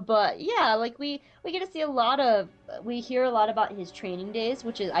 But yeah, like we get to see we hear a lot about his training days,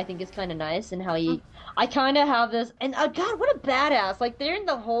 which I think is kind of nice, and how I kind of have this, and God, what a badass! Like during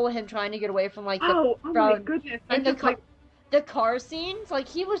the whole him trying to get away from like my goodness, and the car scenes, like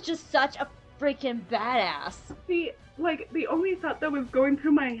he was just such a freaking badass. See, like the only thought that was going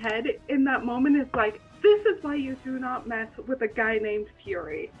through my head in that moment is like, this is why you do not mess with a guy named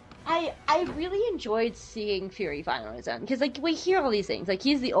Fury. I really enjoyed seeing Fury finally on his own, because like we hear all these things, like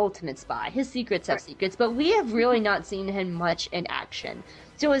he's the ultimate spy, his secrets have secrets, but we have really not seen him much in action.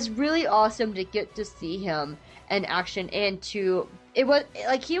 So it's really awesome to get to see him in action, and it was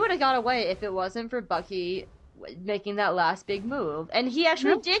like he would have got away if it wasn't for Bucky making that last big move, and he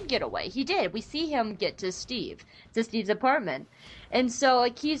actually did get away. He did. We see him get to Steve's apartment, and so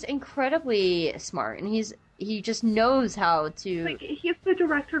like he's incredibly smart, and he just knows how to. Like he's the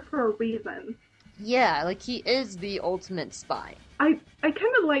director for a reason. Yeah, like he is the ultimate spy. I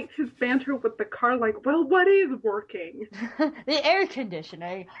kind of liked his banter with the car, like, well, what is working? The air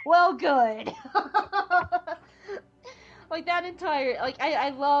conditioning. Well, good. Like that entire, like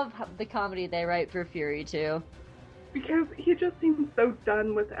I love the comedy they write for Fury too. Because he just seems so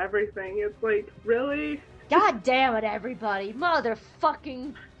done with everything. It's like, really? God damn it, everybody.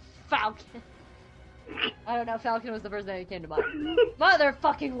 Motherfucking Falcon. I don't know, Falcon was the first thing that came to mind.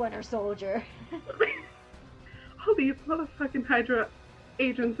 Motherfucking Winter Soldier. All these motherfucking Hydra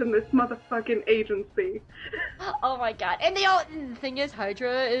agents in this motherfucking agency. Oh my god. And the thing is,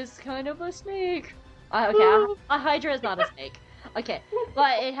 Hydra is kind of a snake. Okay, a Hydra is not a snake. Okay,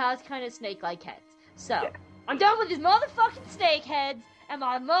 but it has kind of snake-like heads. So, yeah. I'm done with these motherfucking snake heads and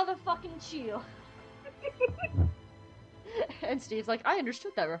my motherfucking shield. And Steve's like, I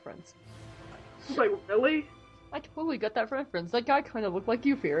understood that reference. He's like, really? I totally got that reference. That guy kind of looked like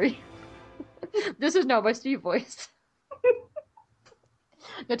you, Fury. This is now my Steve voice.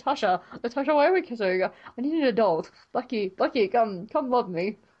 Natasha, why are we kissing? I need an adult. Bucky, come love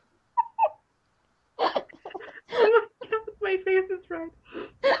me. Oh my god, my face is red.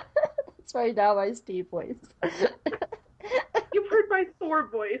 That's right now my Steve voice. You've heard my Thor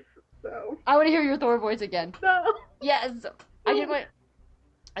voice, so. I want to hear your Thor voice again. No. Yes. I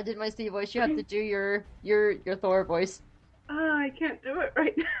did my Steve voice. You have to do your Thor voice. I can't do it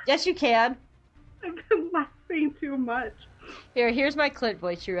right now. Yes, you can. I've been laughing too much. Here's my Clint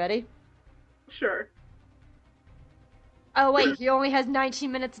voice. You ready? Sure. Oh wait, he only has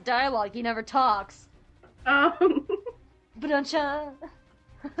 19 minutes of dialogue. He never talks. Ba-dun-cha.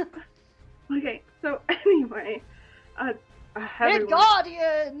 Okay, so anyway, Red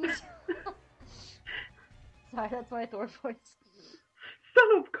Guardians! Sorry, that's my Thor voice.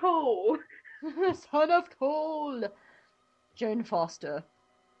 Son of Coal! Son of Coal! Jane Foster.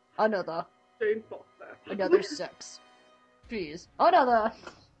 Another. Jane Foster. Another 6. Please. Another.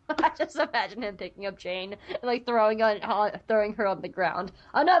 I just imagine him picking up Jane and, like, throwing her on the ground.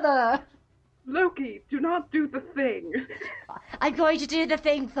 Another! Loki, do not do the thing. I'm going to do the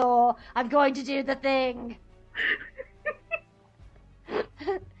thing, Thor. I'm going to do the thing.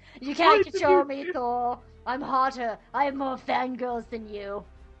 You can't control me, Thor. I'm hotter. I have more fangirls than you.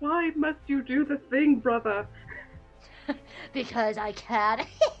 Why must you do the thing, brother? Because I can.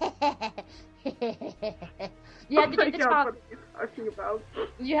 You had to do the Tom. What are you talking about?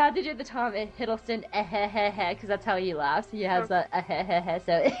 You had to do the Tom Hiddleston because that's how he laughs. He has that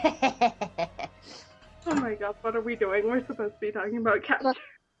so. Oh my god, what are we doing? We're supposed to be talking about cats.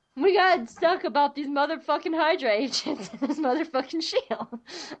 We got stuck about these motherfucking Hydra agents and this motherfucking shield.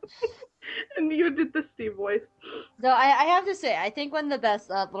 And you did the Steve voice. So I have to say, I think one of the best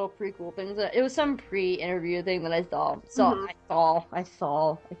little prequel things, it was some pre-interview thing that I saw. I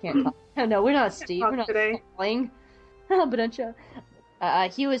can't talk. No, we're not Steve. We're not calling.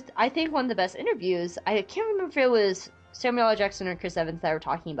 He was, I think, one of the best interviews. I can't remember if it was Samuel L. Jackson or Chris Evans that were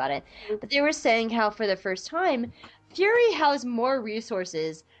talking about it. But they were saying how for the first time, Fury has more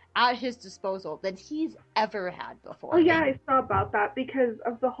resources at his disposal than he's ever had before. Oh yeah, I saw about that because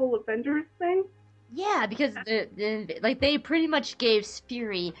of the whole Avengers thing. Yeah, because they pretty much gave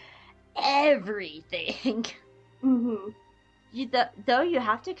Fury everything. Though you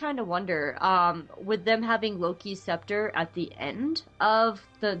have to kind of wonder, with them having Loki's scepter at the end of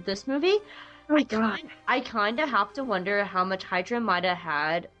this movie, I kind of have to wonder how much Hydra might have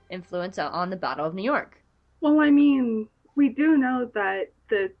had influence on the Battle of New York. Well, I mean, we do know that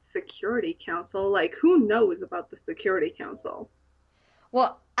the Security Council, like, who knows about the Security Council?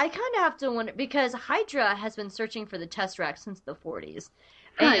 Well, I kind of have to wonder, because Hydra has been searching for the Tesseract since the 40s.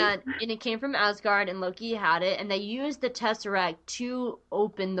 And it came from Asgard, and Loki had it, and they used the Tesseract to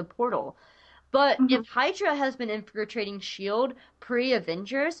open the portal. But if Hydra has been infiltrating S.H.I.E.L.D.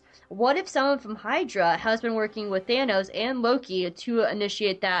 pre-Avengers, what if someone from Hydra has been working with Thanos and Loki to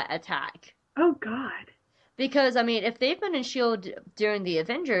initiate that attack? Oh, God. Because, I mean, if they've been in S.H.I.E.L.D. during the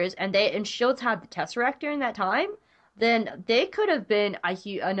Avengers, and S.H.I.E.L.D.'s had the Tesseract during that time, then they could have been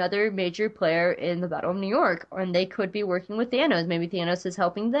another major player in the Battle of New York, and they could be working with Thanos. Maybe Thanos is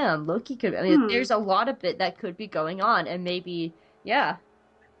helping them. Loki could. I mean, there's a lot of it that could be going on, and maybe, yeah.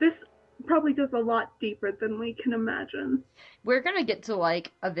 This probably goes a lot deeper than we can imagine. We're gonna get to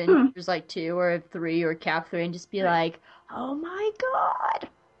like Avengers like 2 or 3 or Cap 3 and just be like, oh my god.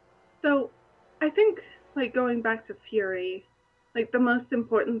 So, I think, like, going back to Fury, like, the most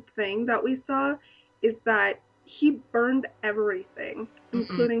important thing that we saw is that he burned everything,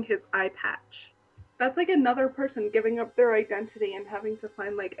 including his eye patch. That's like another person giving up their identity and having to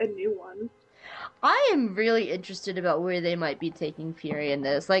find, like, a new one. I am really interested about where they might be taking Fury in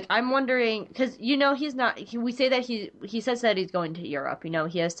this. Like, I'm wondering, because, you know, he's not, we say that he says that he's going to Europe, you know,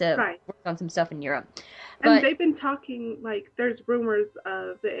 he has to work on some stuff in Europe. But, and they've been talking, like, there's rumors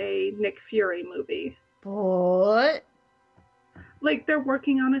of a Nick Fury movie. What? Like, they're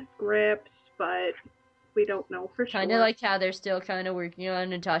working on a script, but we don't know for sure. Kind of like how they're still kind of working on a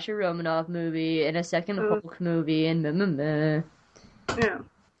Natasha Romanoff movie and a second Hulk movie and Yeah.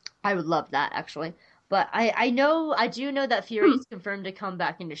 I would love that, actually. But I do know that Fury is confirmed to come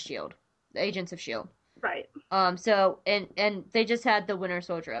back into S.H.I.E.L.D., the Agents of S.H.I.E.L.D. Right. So, and they just had the Winter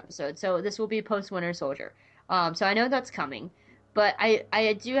Soldier episode, so this will be post-Winter Soldier. So I know that's coming. But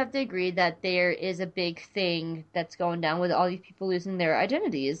I do have to agree that there is a big thing that's going down with all these people losing their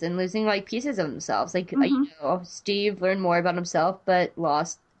identities and losing, like, pieces of themselves. Like, you know, Steve learned more about himself, but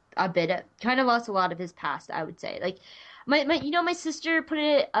lost lost a lot of his past, I would say. Like, my sister put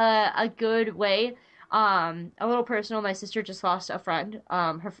it a good way, a little personal. My sister just lost a friend.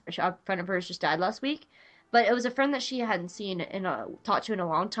 A friend of hers just died last week. But it was a friend that she hadn't seen talked to in a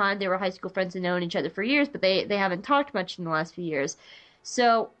long time. They were high school friends and known each other for years, but they haven't talked much in the last few years.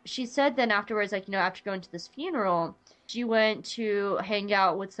 So she said then afterwards, like, you know, after going to this funeral, she went to hang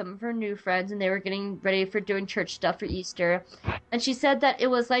out with some of her new friends, and they were getting ready for doing church stuff for Easter. And she said that it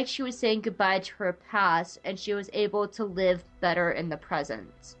was like she was saying goodbye to her past, and she was able to live better in the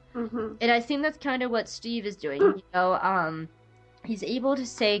present. And I think that's kind of what Steve is doing, you know, he's able to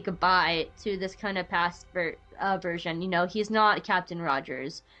say goodbye to this kind of past version. You know, he's not Captain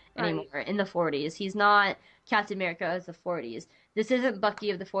Rogers anymore in the 40s. He's not Captain America of the 40s. This isn't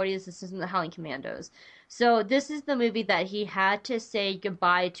Bucky of the 40s. This isn't the Howling Commandos. So this is the movie that he had to say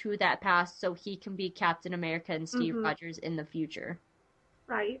goodbye to that past so he can be Captain America and Steve Rogers in the future.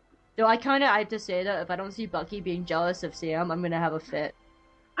 Right. So I have to say that if I don't see Bucky being jealous of Sam, I'm going to have a fit.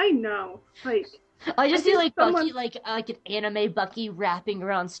 I know. Like, I just see like someone... Bucky, like an anime Bucky wrapping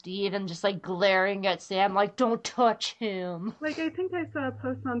around Steve and just like glaring at Sam, like don't touch him. Like, I think I saw a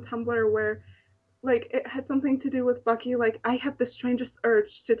post on Tumblr where, like, it had something to do with Bucky, like, I have the strangest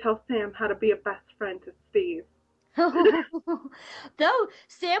urge to tell Sam how to be a best friend to Steve. Though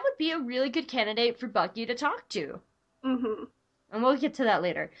Sam would be a really good candidate for Bucky to talk to. Mm-hmm. And we'll get to that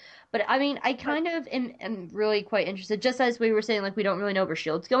later. But I mean, I kind of am really quite interested. Just as we were saying, like, we don't really know where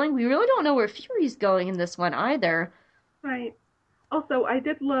Shield's going, we really don't know where Fury's going in this one either. Right. Also, I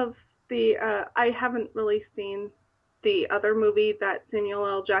did love I haven't really seen the other movie that Samuel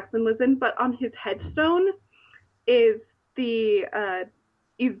L. Jackson was in, but on his headstone is the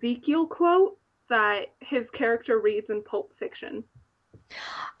Ezekiel quote that his character reads in Pulp Fiction.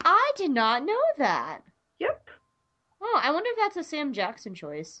 I did not know that. Yep. Oh, I wonder if that's a Sam Jackson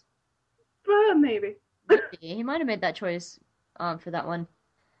choice. Maybe. He might have made that choice for that one.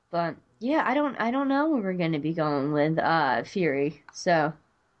 But yeah, I don't know where we're gonna be going with Fury. So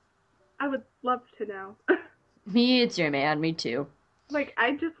I would love to know. me too, man. Me too. Like,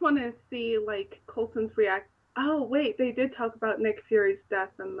 I just want to see, like, Coulson's react. Oh, wait, they did talk about Nick Fury's death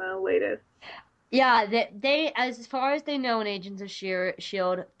in the latest. Yeah, they as far as they know in Agents of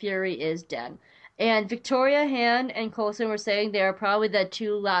S.H.I.E.L.D., Fury is dead. And Victoria Hand and Coulson were saying they are probably the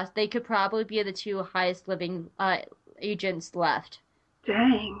two last. They could probably be the two highest living agents left.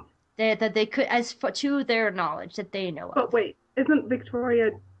 Dang. That they could, to their knowledge, that they know of. But wait, isn't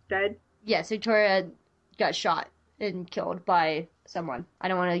Victoria dead? Yes, Victoria got shot and killed by someone. I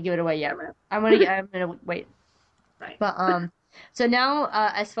don't want to give it away yet. I'm gonna wait. Right. But so now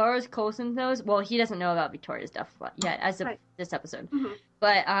as far as Coulson knows, well, he doesn't know about Victoria's death yet as of this episode. Mm-hmm.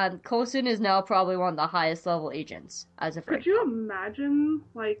 But Coulson is now probably one of the highest level agents as of right now. Could you imagine,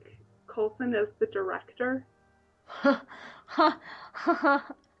 like, Coulson as the director? Well,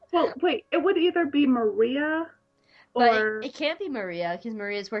 wait, it would either be Maria or... But it can't be Maria, because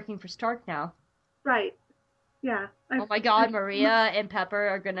Maria's working for Stark now. Right. Yeah. Oh my god, Maria and Pepper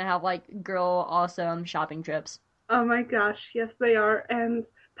are gonna have, like, girl awesome shopping trips. Oh my gosh, yes they are. And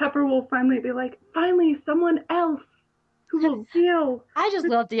Pepper will finally be like, finally, someone else who will deal. I just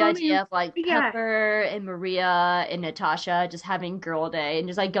love the idea of, like, Yeah. Pepper and Maria and Natasha just having girl day and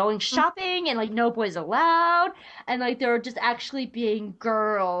just, like, going shopping and, like, no boys allowed. And, like, they're just actually being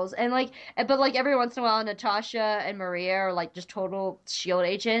girls. And, like, but, like, every once in a while, Natasha and Maria are, like, just total S.H.I.E.L.D.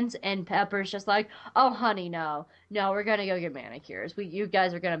 agents. And Pepper's just like, oh, honey, no. No, we're gonna go get manicures. You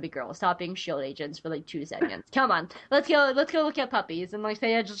guys are gonna be girls. Stop being S.H.I.E.L.D. agents for, like, 2 seconds. Come on. Let's go look at puppies. And, like,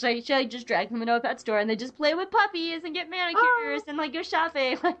 they just drag them into a pet store and they just play with puppies and get manicures and, like, go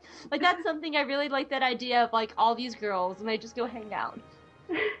shopping. Like that's something I really like, that idea of, like, all these girls and they just go hang out.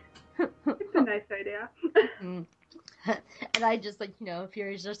 It's a nice idea. And I just, like, you know,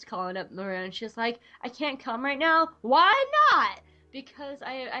 Fury's just calling up Maria and she's like, I can't come right now. Why not? Because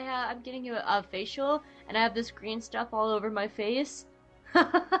I'm getting a facial and I have this green stuff all over my face.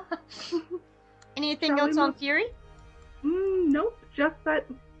 Anything else on Fury? Nope. Just that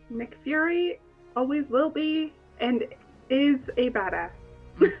Nick Fury always will be and is a badass.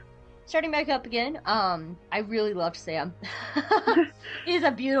 Starting back up again, I really loved Sam. He's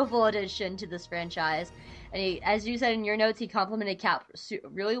a beautiful addition to this franchise. And he, as you said in your notes, he complimented Cap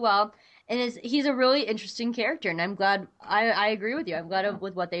really well. And he's a really interesting character, and I'm glad, I agree with you. I'm glad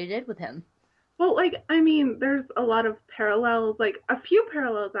with what they did with him. Well, like, I mean, there's a lot of parallels, like, a few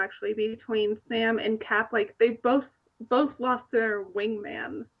parallels, actually, between Sam and Cap. Like, they both lost their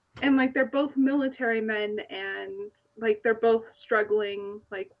wingman. And, like, they're both military men, and, like, they're both struggling,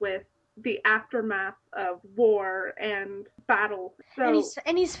 like, with the aftermath of war and battle. So,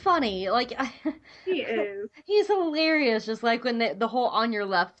 and he's funny. Like, he is. He's hilarious. Just like when the whole on your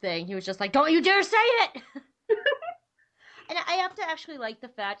left thing, he was just like, "Don't you dare say it!" And I have to actually like the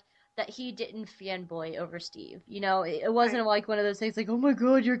fact that he didn't fanboy over Steve. You know, it wasn't like one of those things like, "Oh my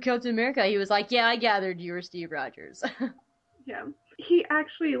God, you're Captain America." He was like, "Yeah, I gathered you were Steve Rogers." Yeah, he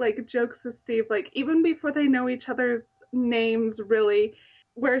actually, like, jokes with Steve, like, even before they know each other's names, really.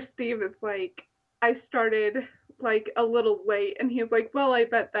 Where Steve is like, I started, like, a little late, and he's like, well, I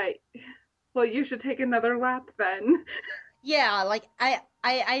bet that, well, you should take another lap then. Yeah, like,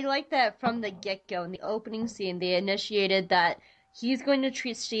 I like that from the get-go. In the opening scene, they initiated that he's going to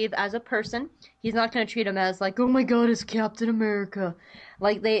treat Steve as a person. He's not going to treat him as, like, oh my God, it's Captain America.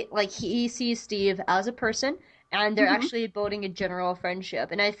 Like, he sees Steve as a person, and they're actually building a general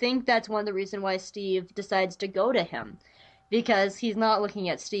friendship. And I think that's one of the reasons why Steve decides to go to him. Because he's not looking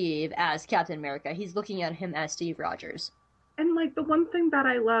at Steve as Captain America. He's looking at him as Steve Rogers. And, like, the one thing that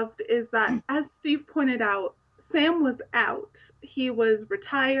I loved is that, as Steve pointed out, Sam was out. He was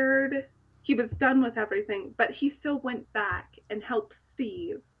retired. he was done with everything, but he still went back and helped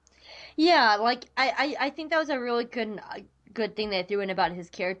Steve. Yeah, like I think that was a really good thing they threw in about his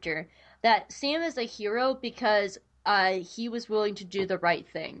character. That Sam is a hero because he was willing to do the right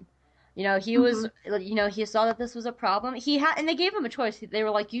thing. He was, he saw that this was a problem. And they gave him a choice. They were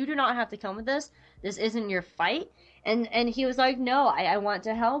like, you do not have to come with this. This isn't your fight. And he was like, no, I want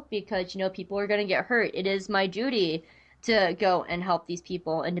to help because, people are going to get hurt. It is my duty to go and help these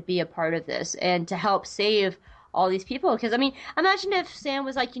people and to be a part of this and to help save all these people. Because, I mean, imagine if Sam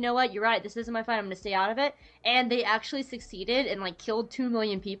was like, you know what, you're right, this isn't my fight, I'm going to stay out of it. And they actually succeeded and, like, killed 2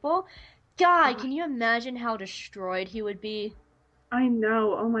 million people. God, can you imagine how destroyed he would be? I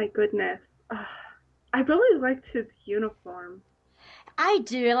know. Oh my goodness. I really liked his uniform. I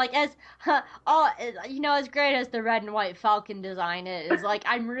do. Like, as great as the red and white Falcon design is, like,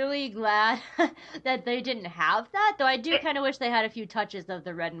 I'm really glad that they didn't have that. Though I do kind of wish they had a few touches of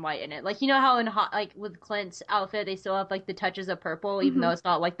the red and white in it. Like, how with Clint's outfit, they still have, like, the touches of purple, even though it's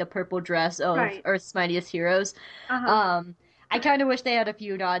not, like, the purple dress of Earth's Mightiest Heroes. I kind of wish they had a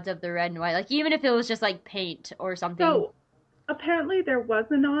few nods of the red and white. Like, even if it was just, like, paint or something. So, apparently there was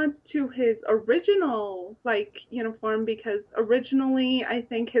a nod to his original, like, uniform, because originally I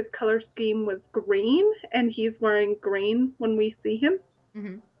think his color scheme was green, and he's wearing green when we see him.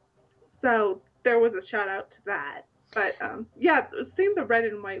 Mm-hmm. So there was a shout out to that. But, yeah, seeing the red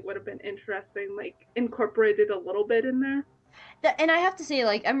and white would have been interesting, like, incorporated a little bit in there. And I have to say,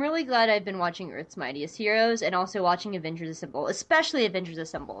 like, I'm really glad I've been watching Earth's Mightiest Heroes and also watching Avengers Assemble, especially Avengers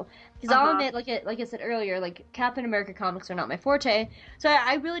Assemble. Because I'll admit, like I said earlier, like, Captain America comics are not my forte, so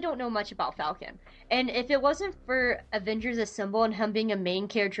I really don't know much about Falcon. And if it wasn't for Avengers Assemble and him being a main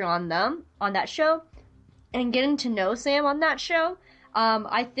character on that show, and getting to know Sam on that show,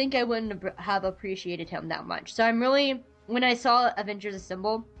 I think I wouldn't have appreciated him that much. So I'm really, when I saw Avengers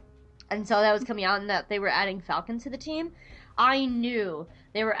Assemble and saw that was coming out and that they were adding Falcon to the team, I knew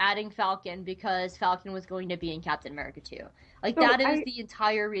they were adding Falcon because Falcon was going to be in Captain America 2. Like, that is the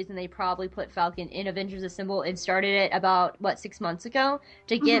entire reason they probably put Falcon in Avengers Assemble and started it about, 6 months ago,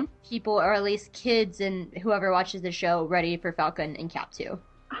 to get people, or at least kids and whoever watches the show, ready for Falcon and Cap 2.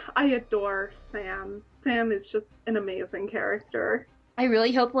 I adore Sam. Sam is just an amazing character. I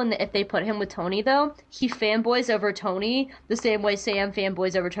really hope if they put him with Tony, though, he fanboys over Tony the same way Sam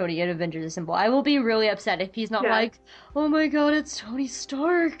fanboys over Tony in Avengers Assemble. I will be really upset if he's not like, oh my god, it's Tony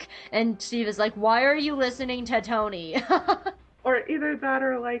Stark. And Steve is like, why are you listening to Tony? Or either that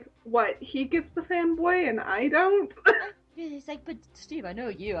or like, what, he gets the fanboy and I don't? He's like, but Steve, I know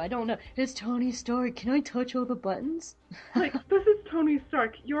you. I don't know. It's Tony Stark. Can I touch all the buttons? Like, this is Tony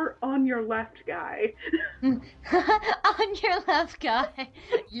Stark. You're on your left, guy. On your left, guy.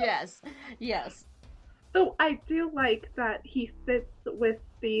 Yes. Yes. So I do like that he sits with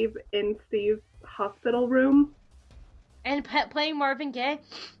Steve in Steve's hospital room. And playing Marvin Gaye?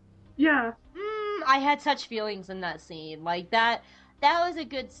 Yeah. I had such feelings in that scene. Like, that was a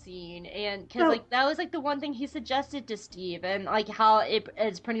good scene, and because like that was like the one thing he suggested to Steve, and like how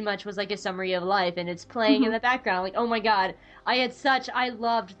it's pretty much was like a summary of life, and it's playing in the background. Like, oh my god, I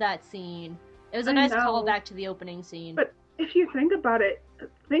loved that scene. It was a nice callback to the opening scene. But if you think about it,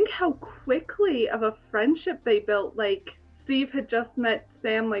 think how quickly of a friendship they built. Like, Steve had just met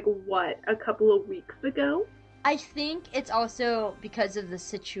Sam like a couple of weeks ago. I think it's also because of the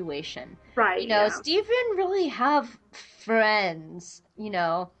situation. Right. Steve didn't really have friends,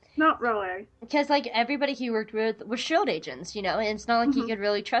 Not really. Because, like, everybody he worked with was SHIELD agents, and it's not like he could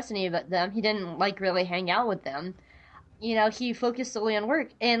really trust any of them. He didn't, like, really hang out with them. He focused solely on work.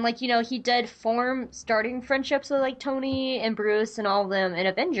 And, like, he did form starting friendships with, like, Tony and Bruce and all of them in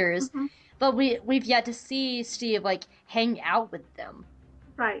Avengers. But we've yet to see Steve, like, hang out with them.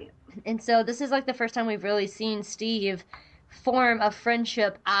 Right. And so this is like the first time we've really seen Steve form a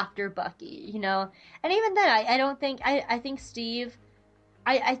friendship after Bucky, And even then, I think Steve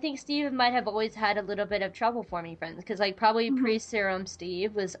might have always had a little bit of trouble forming friends. Because, like, probably pre-serum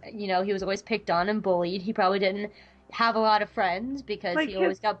Steve was, he was always picked on and bullied. He probably didn't have a lot of friends because he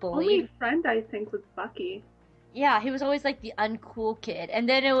always got bullied. His only friend, I think, was Bucky. Yeah, he was always, like, the uncool kid. And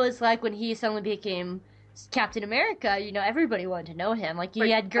then it was, like, when he suddenly became Captain America, everybody wanted to know him. Like,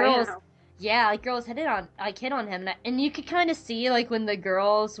 he had girls, girls hit on him, and you could kind of see, like, when the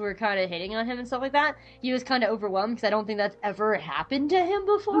girls were kind of hitting on him and stuff like that, he was kind of overwhelmed because I don't think that's ever happened to him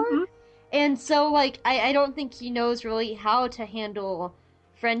before. And so, like, I don't think he knows really how to handle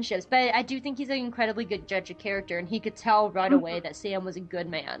friendships, but I do think he's an incredibly good judge of character, and he could tell right away that Sam was a good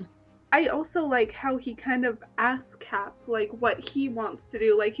man. I also like how he kind of asks Cap, like, what he wants to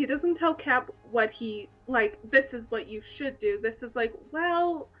do. Like, he doesn't tell Cap what he, like, this is what you should do. This is like,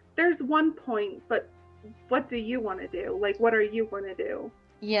 well, there's one point, but what do you want to do? Like, what are you going to do?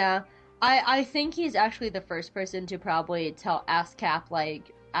 Yeah, I think he's actually the first person to probably ask Cap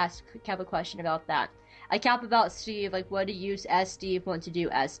a question about that. Cap about Steve, like, what do you as Steve want to do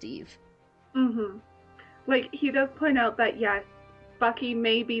as Steve? Mm-hmm. Like, he does point out that, yes, Bucky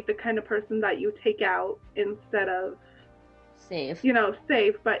may be the kind of person that you take out instead of save,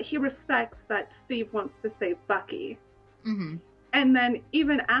 but he respects that Steve wants to save Bucky. Mm-hmm. And then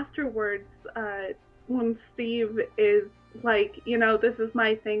even afterwards, when Steve is like, this is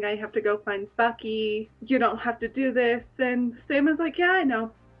my thing, I have to go find Bucky, you don't have to do this, and Sam is like, yeah, I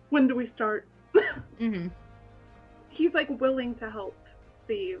know, when do we start? Mm-hmm. He's like willing to help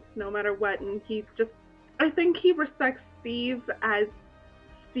Steve no matter what, and I think he respects Steve as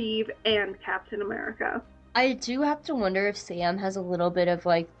Steve and Captain America. I do have to wonder if Sam has a little bit of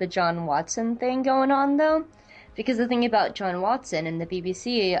like the John Watson thing going on though, because the thing about John Watson in the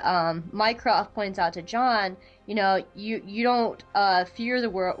BBC, Mycroft points out to John, you don't fear the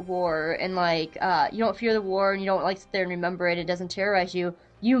war, and like you don't fear the war, and you don't like sit there and remember it. It doesn't terrorize you.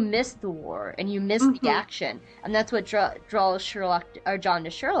 You miss the war, and you miss the action, and that's what draws John to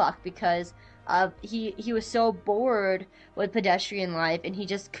Sherlock, because he was so bored with pedestrian life, and he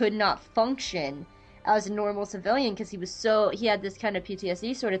just could not function as a normal civilian because he had this kind of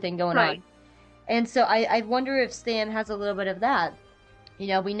PTSD sort of thing going on. And so I wonder if Sam has a little bit of that.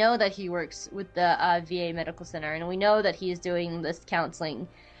 We know that he works with the VA Medical Center, and we know that he's doing this counseling.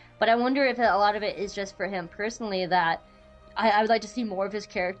 But I wonder if a lot of it is just for him personally, that I would like to see more of his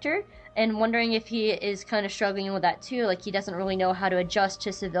character, and wondering if he is kind of struggling with that too. Like, he doesn't really know how to adjust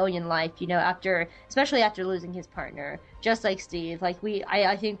to civilian life, especially after losing his partner, just like Steve. Like,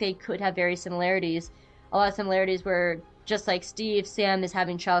 I think they could have a lot of similarities where, just like Steve, Sam is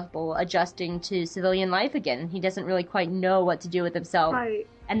having trouble adjusting to civilian life again. He doesn't really quite know what to do with himself. Right.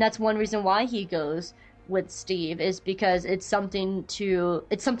 And that's one reason why he goes with Steve, is because it's something to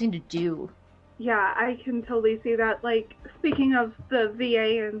do. Yeah, I can totally see that. Like, speaking of the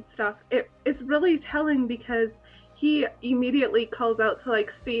VA and stuff, it's really telling because he immediately calls out to, like,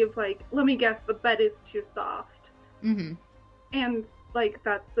 Steve, like, let me guess, the bed is too soft. Mm-hmm. And, like,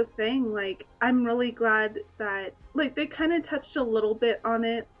 that's the thing. Like, I'm really glad that, like, they kind of touched a little bit on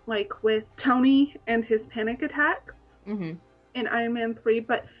it, like, with Tony and his panic attacks in Iron Man 3,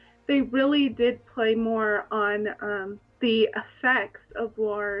 but they really did play more on the effects of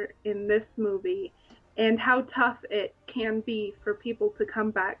war in this movie and how tough it can be for people to come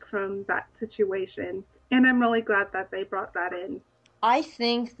back from that situation. And I'm really glad that they brought that in. I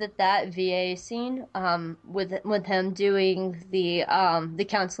think that VA scene, with him doing the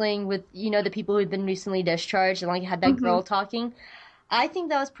counseling with the people who've been recently discharged, and like had that girl talking, I think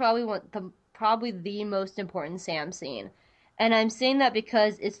that was probably the most important Sam scene, and I'm saying that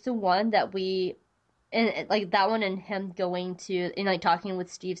because it's the one that and like that one and him going to and like talking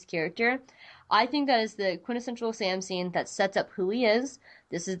with Steve's character. I think that is the quintessential Sam scene that sets up who he is.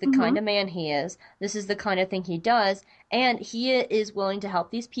 This is the kind of man he is. This is the kind of thing he does. And he is willing to help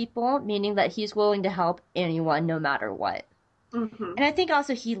these people, meaning that he's willing to help anyone no matter what. And I think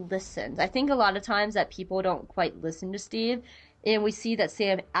also he listens. I think a lot of times that people don't quite listen to Steve. And we see that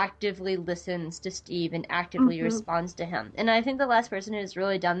Sam actively listens to Steve and actively responds to him. And I think the last person who's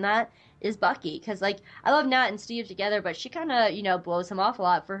really done that is Bucky. Because, like, I love Nat and Steve together, but she kind of, blows him off a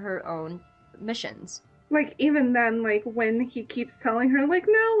lot for her own missions. Like, even then, like, when he keeps telling her, like,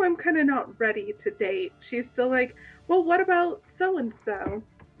 no, I'm kind of not ready to date, she's still like, well, what about so-and-so?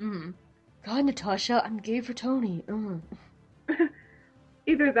 God, Natasha, I'm gay for Tony.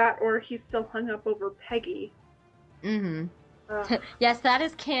 Either that or he's still hung up over Peggy. Yes, that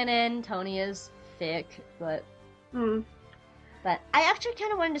is canon. Tony is fic, but... But I actually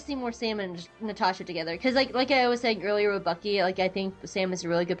kind of wanted to see more Sam and Natasha together, because like I was saying earlier with Bucky, like I think Sam is a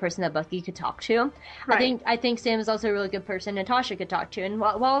really good person that Bucky could talk to. Right. I think Sam is also a really good person Natasha could talk to. And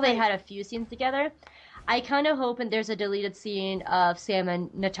while they had a few scenes together, I kind of hope there's a deleted scene of Sam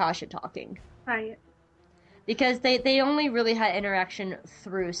and Natasha talking. Right. Because they only really had interaction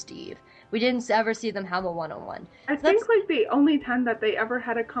through Steve. We didn't ever see them have a one-on-one. I think, like, the only time that they ever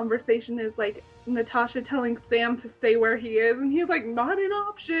had a conversation is, like, Natasha telling Sam to stay where he is, and he's like, not an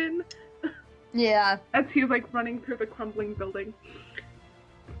option! Yeah. As he's, like, running through the crumbling building.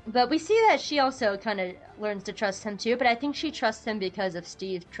 But we see that she also kind of learns to trust him, too, but I think she trusts him because of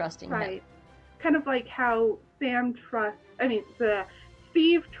Steve trusting him. Kind of like how Steve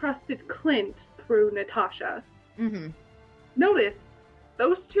trusted Clint through Natasha. Notice,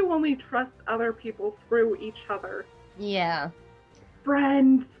 those two only trust other people through each other. Yeah.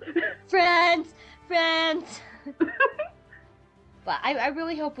 Friends! Friends! But I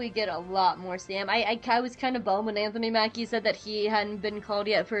really hope we get a lot more Sam. I was kind of bummed when Anthony Mackie said that he hadn't been called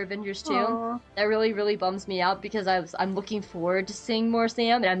yet for Avengers 2. Aw. That really, really bums me out because I'm looking forward to seeing more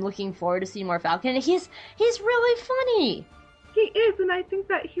Sam, and I'm looking forward to seeing more Falcon. And he's really funny. He is, and I think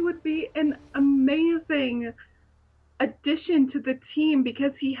that he would be an amazing addition to the team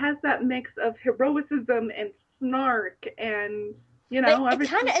because he has that mix of heroicism and snark and, you know,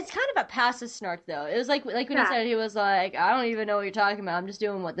 everything. It's kind of a passive snark though. It was like when he said, he was like, I don't even know what you're talking about. I'm just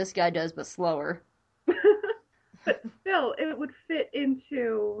doing what this guy does, but slower. But still, it would fit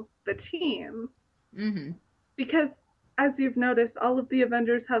into the team. Mm-hmm. Because, as you've noticed, all of the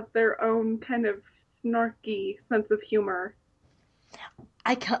Avengers have their own kind of snarky sense of humor.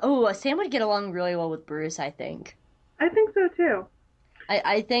 Sam would get along really well with Bruce, I think. I think so too.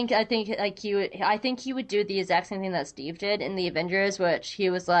 I think like he would do the exact same thing that Steve did in the Avengers, which he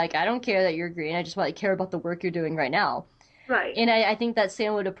was like, I don't care that you're green, I just care about the work you're doing right now. Right. And I think that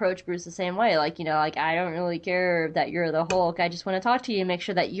Sam would approach Bruce the same way, like, you know, like, I don't really care that you're the Hulk, I just want to talk to you and make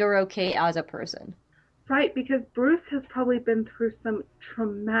sure that you're okay as a person. Right, because Bruce has probably been through some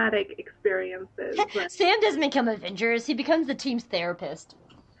traumatic experiences. Sam doesn't become Avengers, he becomes the team's therapist.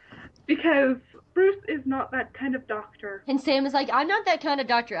 Because Bruce is not that kind of doctor. And Sam is like, I'm not that kind of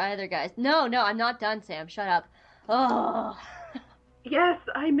doctor either, guys. No, I'm not done, Sam. Shut up. Oh. Yes,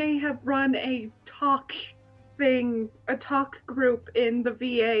 I may have run a talk group in the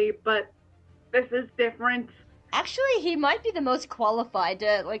VA, but this is different. Actually, he might be the most qualified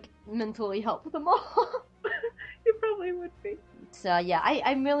to, like, mentally help them all. He probably would be. So, yeah,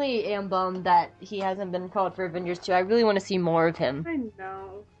 I really am bummed that he hasn't been called for Avengers 2. I really want to see more of him. I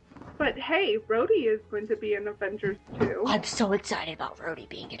know. But hey, Rhodey is going to be in Avengers 2. I'm so excited about Rhodey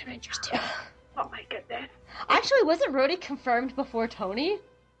being in Avengers 2. Oh my goodness. Actually, wasn't Rhodey confirmed before Tony?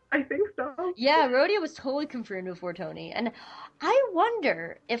 I think so. Yeah, Rhodey was totally confirmed before Tony. And I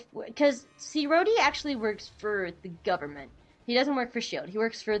wonder if... Because, see, Rhodey actually works for the government. He doesn't work for S.H.I.E.L.D. He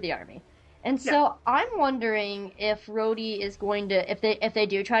works for the Army. And so I'm wondering if Rhodey is going to... If they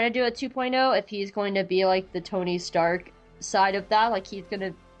do try to do a 2.0, if he's going to be like the Tony Stark side of that. Like, he's going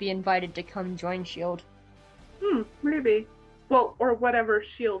to be invited to come join S.H.I.E.L.D. Maybe. Well, or whatever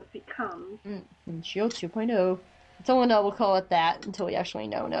S.H.I.E.L.D. becomes. S.H.I.E.L.D. 2.0. Someone will call it that until we actually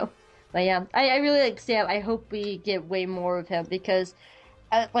know. But yeah, I really like Sam. I hope we get way more of him because,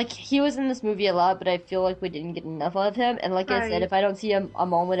 like, he was in this movie a lot, but I feel like we didn't get enough of him. And like I said, if I don't see a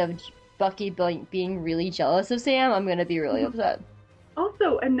moment of Bucky being really jealous of Sam, I'm going to be really upset.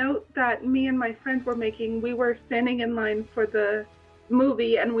 Also, a note that me and my friend were making, we were standing in line for the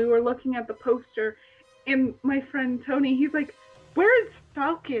movie and we were looking at the poster, and my friend Tony, he's like, where is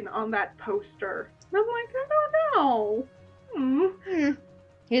Falcon on that poster? And I'm like, I don't know.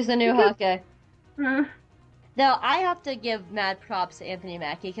 He's the new Hawkeye. Now, I have to give mad props to Anthony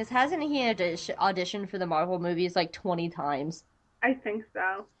Mackie, because hasn't he auditioned for the Marvel movies like 20 times? I think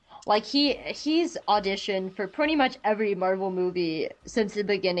so. Like, he's auditioned for pretty much every Marvel movie since the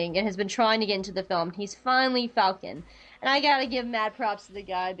beginning and has been trying to get into the film. He's finally Falcon. And I gotta give mad props to the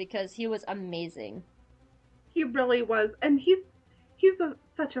guy because he was amazing. He really was. And he's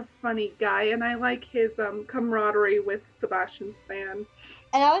such a funny guy, and I like his camaraderie with Sebastian Stan.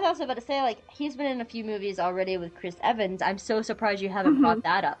 And I was also about to say, like, he's been in a few movies already with Chris Evans. I'm so surprised you haven't brought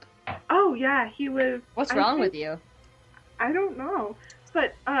that up. Oh, yeah, he was... What's wrong with you? I don't know.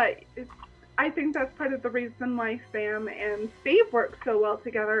 But I think that's part of the reason why Sam and Steve work so well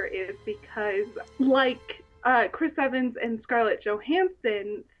together is because, like Chris Evans and Scarlett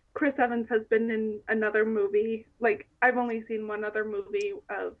Johansson, Chris Evans has been in another movie. Like, I've only seen one other movie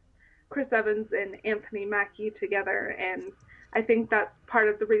of Chris Evans and Anthony Mackie together, and I think that's part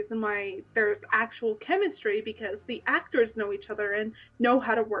of the reason why there's actual chemistry, because the actors know each other and know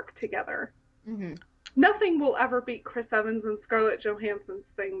how to work together. Mm-hmm. Nothing will ever beat Chris Evans and Scarlett Johansson's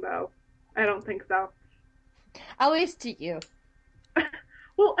thing, though. I don't think so. At least to you.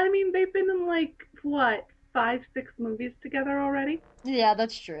 Well, I mean, they've been in, like, what, 5-6 movies together already? Yeah,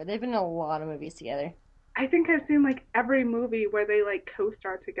 that's true. They've been in a lot of movies together. I think I've seen, like, every movie where they, like,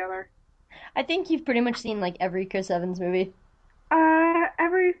 co-star together. I think you've pretty much seen, like, every Chris Evans movie.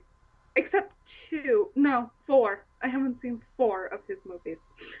 Every... except 2. No, 4. I haven't seen 4 of his movies.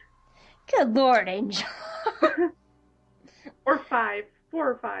 Good Lord, Angel. Or 5. 4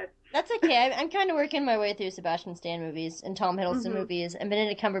 or 5. That's okay. I'm kind of working my way through Sebastian Stan movies and Tom Hiddleston movies and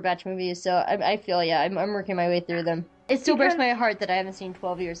Benedict Cumberbatch movies, so I feel, I'm working my way through them. It still breaks my heart that I haven't seen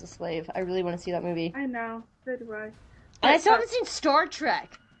 12 Years a Slave. I really want to see that movie. I know. So do I. And I still haven't seen Star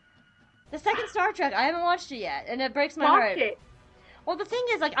Trek. The second Star Trek, I haven't watched it yet, and it breaks my heart. Watch it. Well, the thing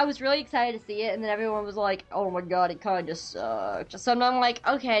is, like, I was really excited to see it, and then everyone was like, "Oh my god, it kind of sucked." So I'm like,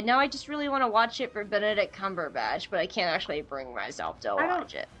 okay, now I just really want to watch it for Benedict Cumberbatch, but I can't actually bring myself to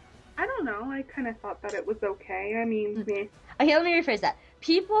watch it. I don't know. I kind of thought that it was okay. I mean, Okay, let me rephrase that.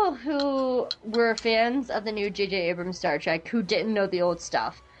 People who were fans of the new J.J. Abrams Star Trek, who didn't know the old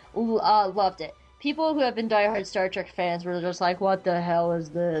stuff, loved it. People who have been diehard Star Trek fans were just like, "What the hell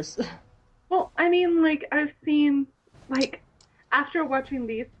is this?" Well, I mean, like, I've seen, like, after watching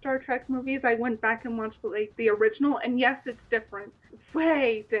these Star Trek movies, I went back and watched, like, the original, and yes, it's different.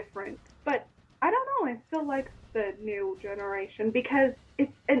 Way different. But, I don't know, I still like the new generation, because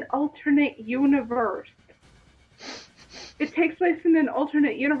it's an alternate universe. It takes place in an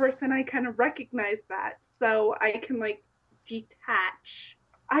alternate universe, and I kind of recognize that, so I can, like, detach.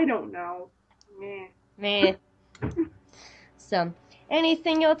 I don't know. Meh. So,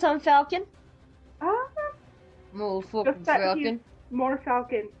 anything else on Falcon? More Falcon. More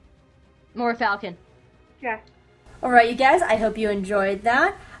Falcon. More Falcon. Yes. Alright, you guys, I hope you enjoyed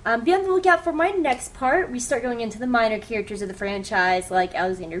that. Be on the lookout for my next part. We start going into the minor characters of the franchise, like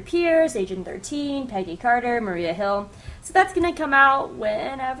Alexander Pierce, Agent 13, Peggy Carter, Maria Hill. So that's going to come out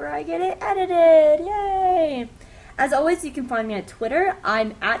whenever I get it edited. Yay! As always, you can find me on Twitter.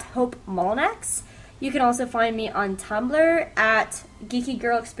 I'm at Hope Molinax. You can also find me on Tumblr at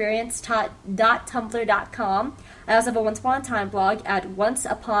geekygirlexperience.tumblr.com. I also have a Once Upon a Time blog at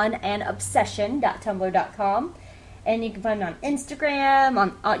onceUponAnObsession.tumblr.com. And you can find me on Instagram,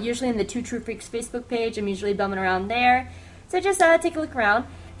 on usually in the Two True Freaks Facebook page. I'm usually bumming around there. So just take a look around.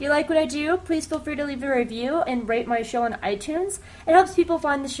 If you like what I do, please feel free to leave a review and rate my show on iTunes. It helps people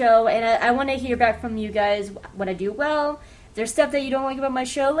find the show, and I want to hear back from you guys what I do well. If there's stuff that you don't like about my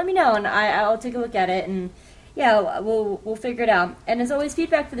show, let me know, and I'll take a look at it, and yeah, we'll figure it out. And as always,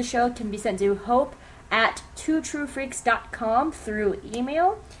 feedback for the show can be sent to hope@twotruefreaks.com through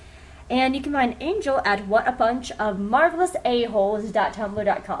email. And you can find Angel at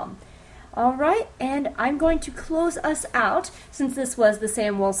whatabunchofmarvelousaholes.tumblr.com. Alright, and I'm going to close us out, since this was the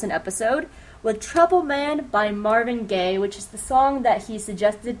Sam Wilson episode, with Trouble Man by Marvin Gaye, which is the song that he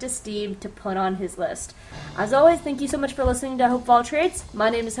suggested to Steve to put on his list. As always, thank you so much for listening to Hope of All Trades. My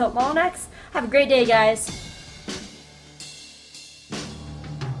name is Hope Molinax. Have a great day, guys.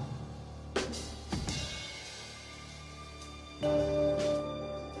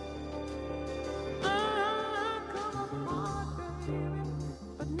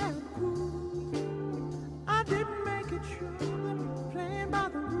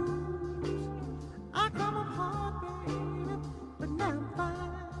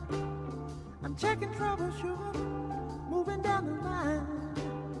 Checking troubleshoot, moving down the line.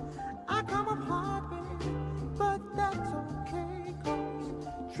 I come up hard, baby, but that's okay, 'cause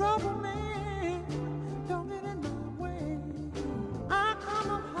trouble man don't get in my way. I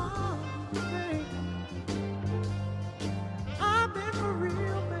come up hard, baby. I've been for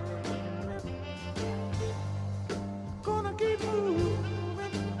real, baby. Gonna keep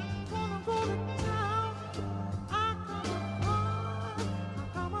moving, gonna go to town. I come up hard, I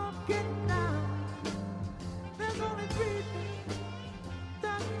come up getting down. There's only three things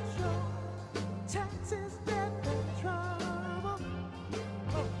that show: taxes, death, and trouble.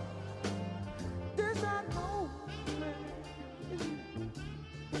 Oh, this I know, man.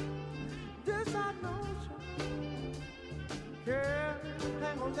 This I know, sure. Girl,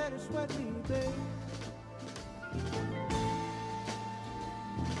 ain't gonna let it sweat me, babe.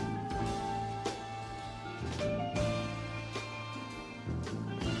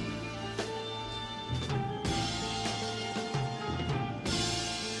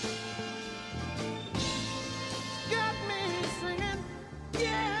 Got me singing,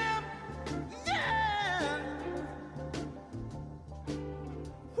 yeah, yeah.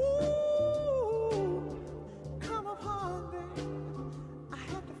 Ooh, come upon me. I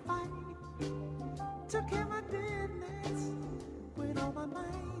had to fight, took care of my business with all my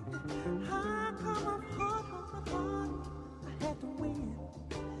might. I come up hard, I had to win,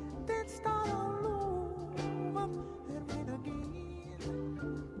 then start all over and win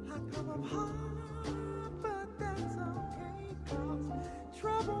again. I come up hard, but that's okay, 'cause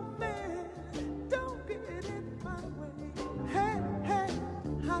trouble man don't get in my way. Hey, hey,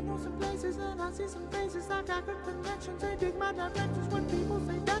 I know some places and I see some faces. I got good connections, they dig my directions. When people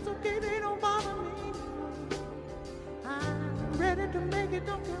say that's okay, they don't bother me. I'm ready to make it,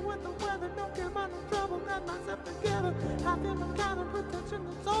 don't care what the weather, don't care about no trouble. Got myself together, I feel the kind of protection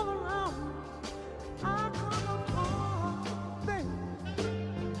that's all around me. I come up hard, baby.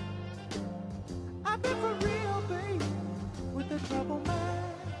 I've been for real, baby, with the trouble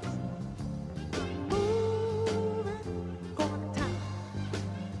man. Moving, going to town.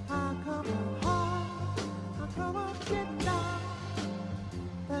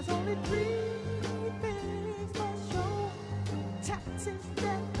 chances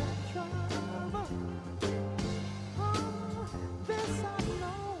that I trouble. Oh, this I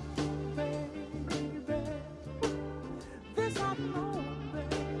know, baby. This I know,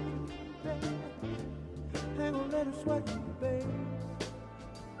 baby. Ain't gonna let it sweat me, baby.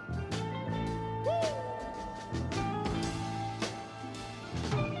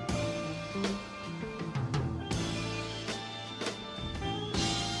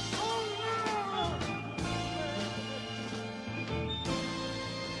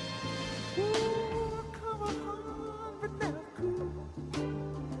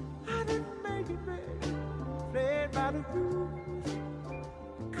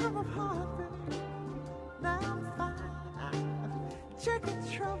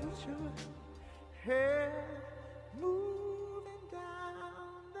 Chicken trouble, sure. Hey, move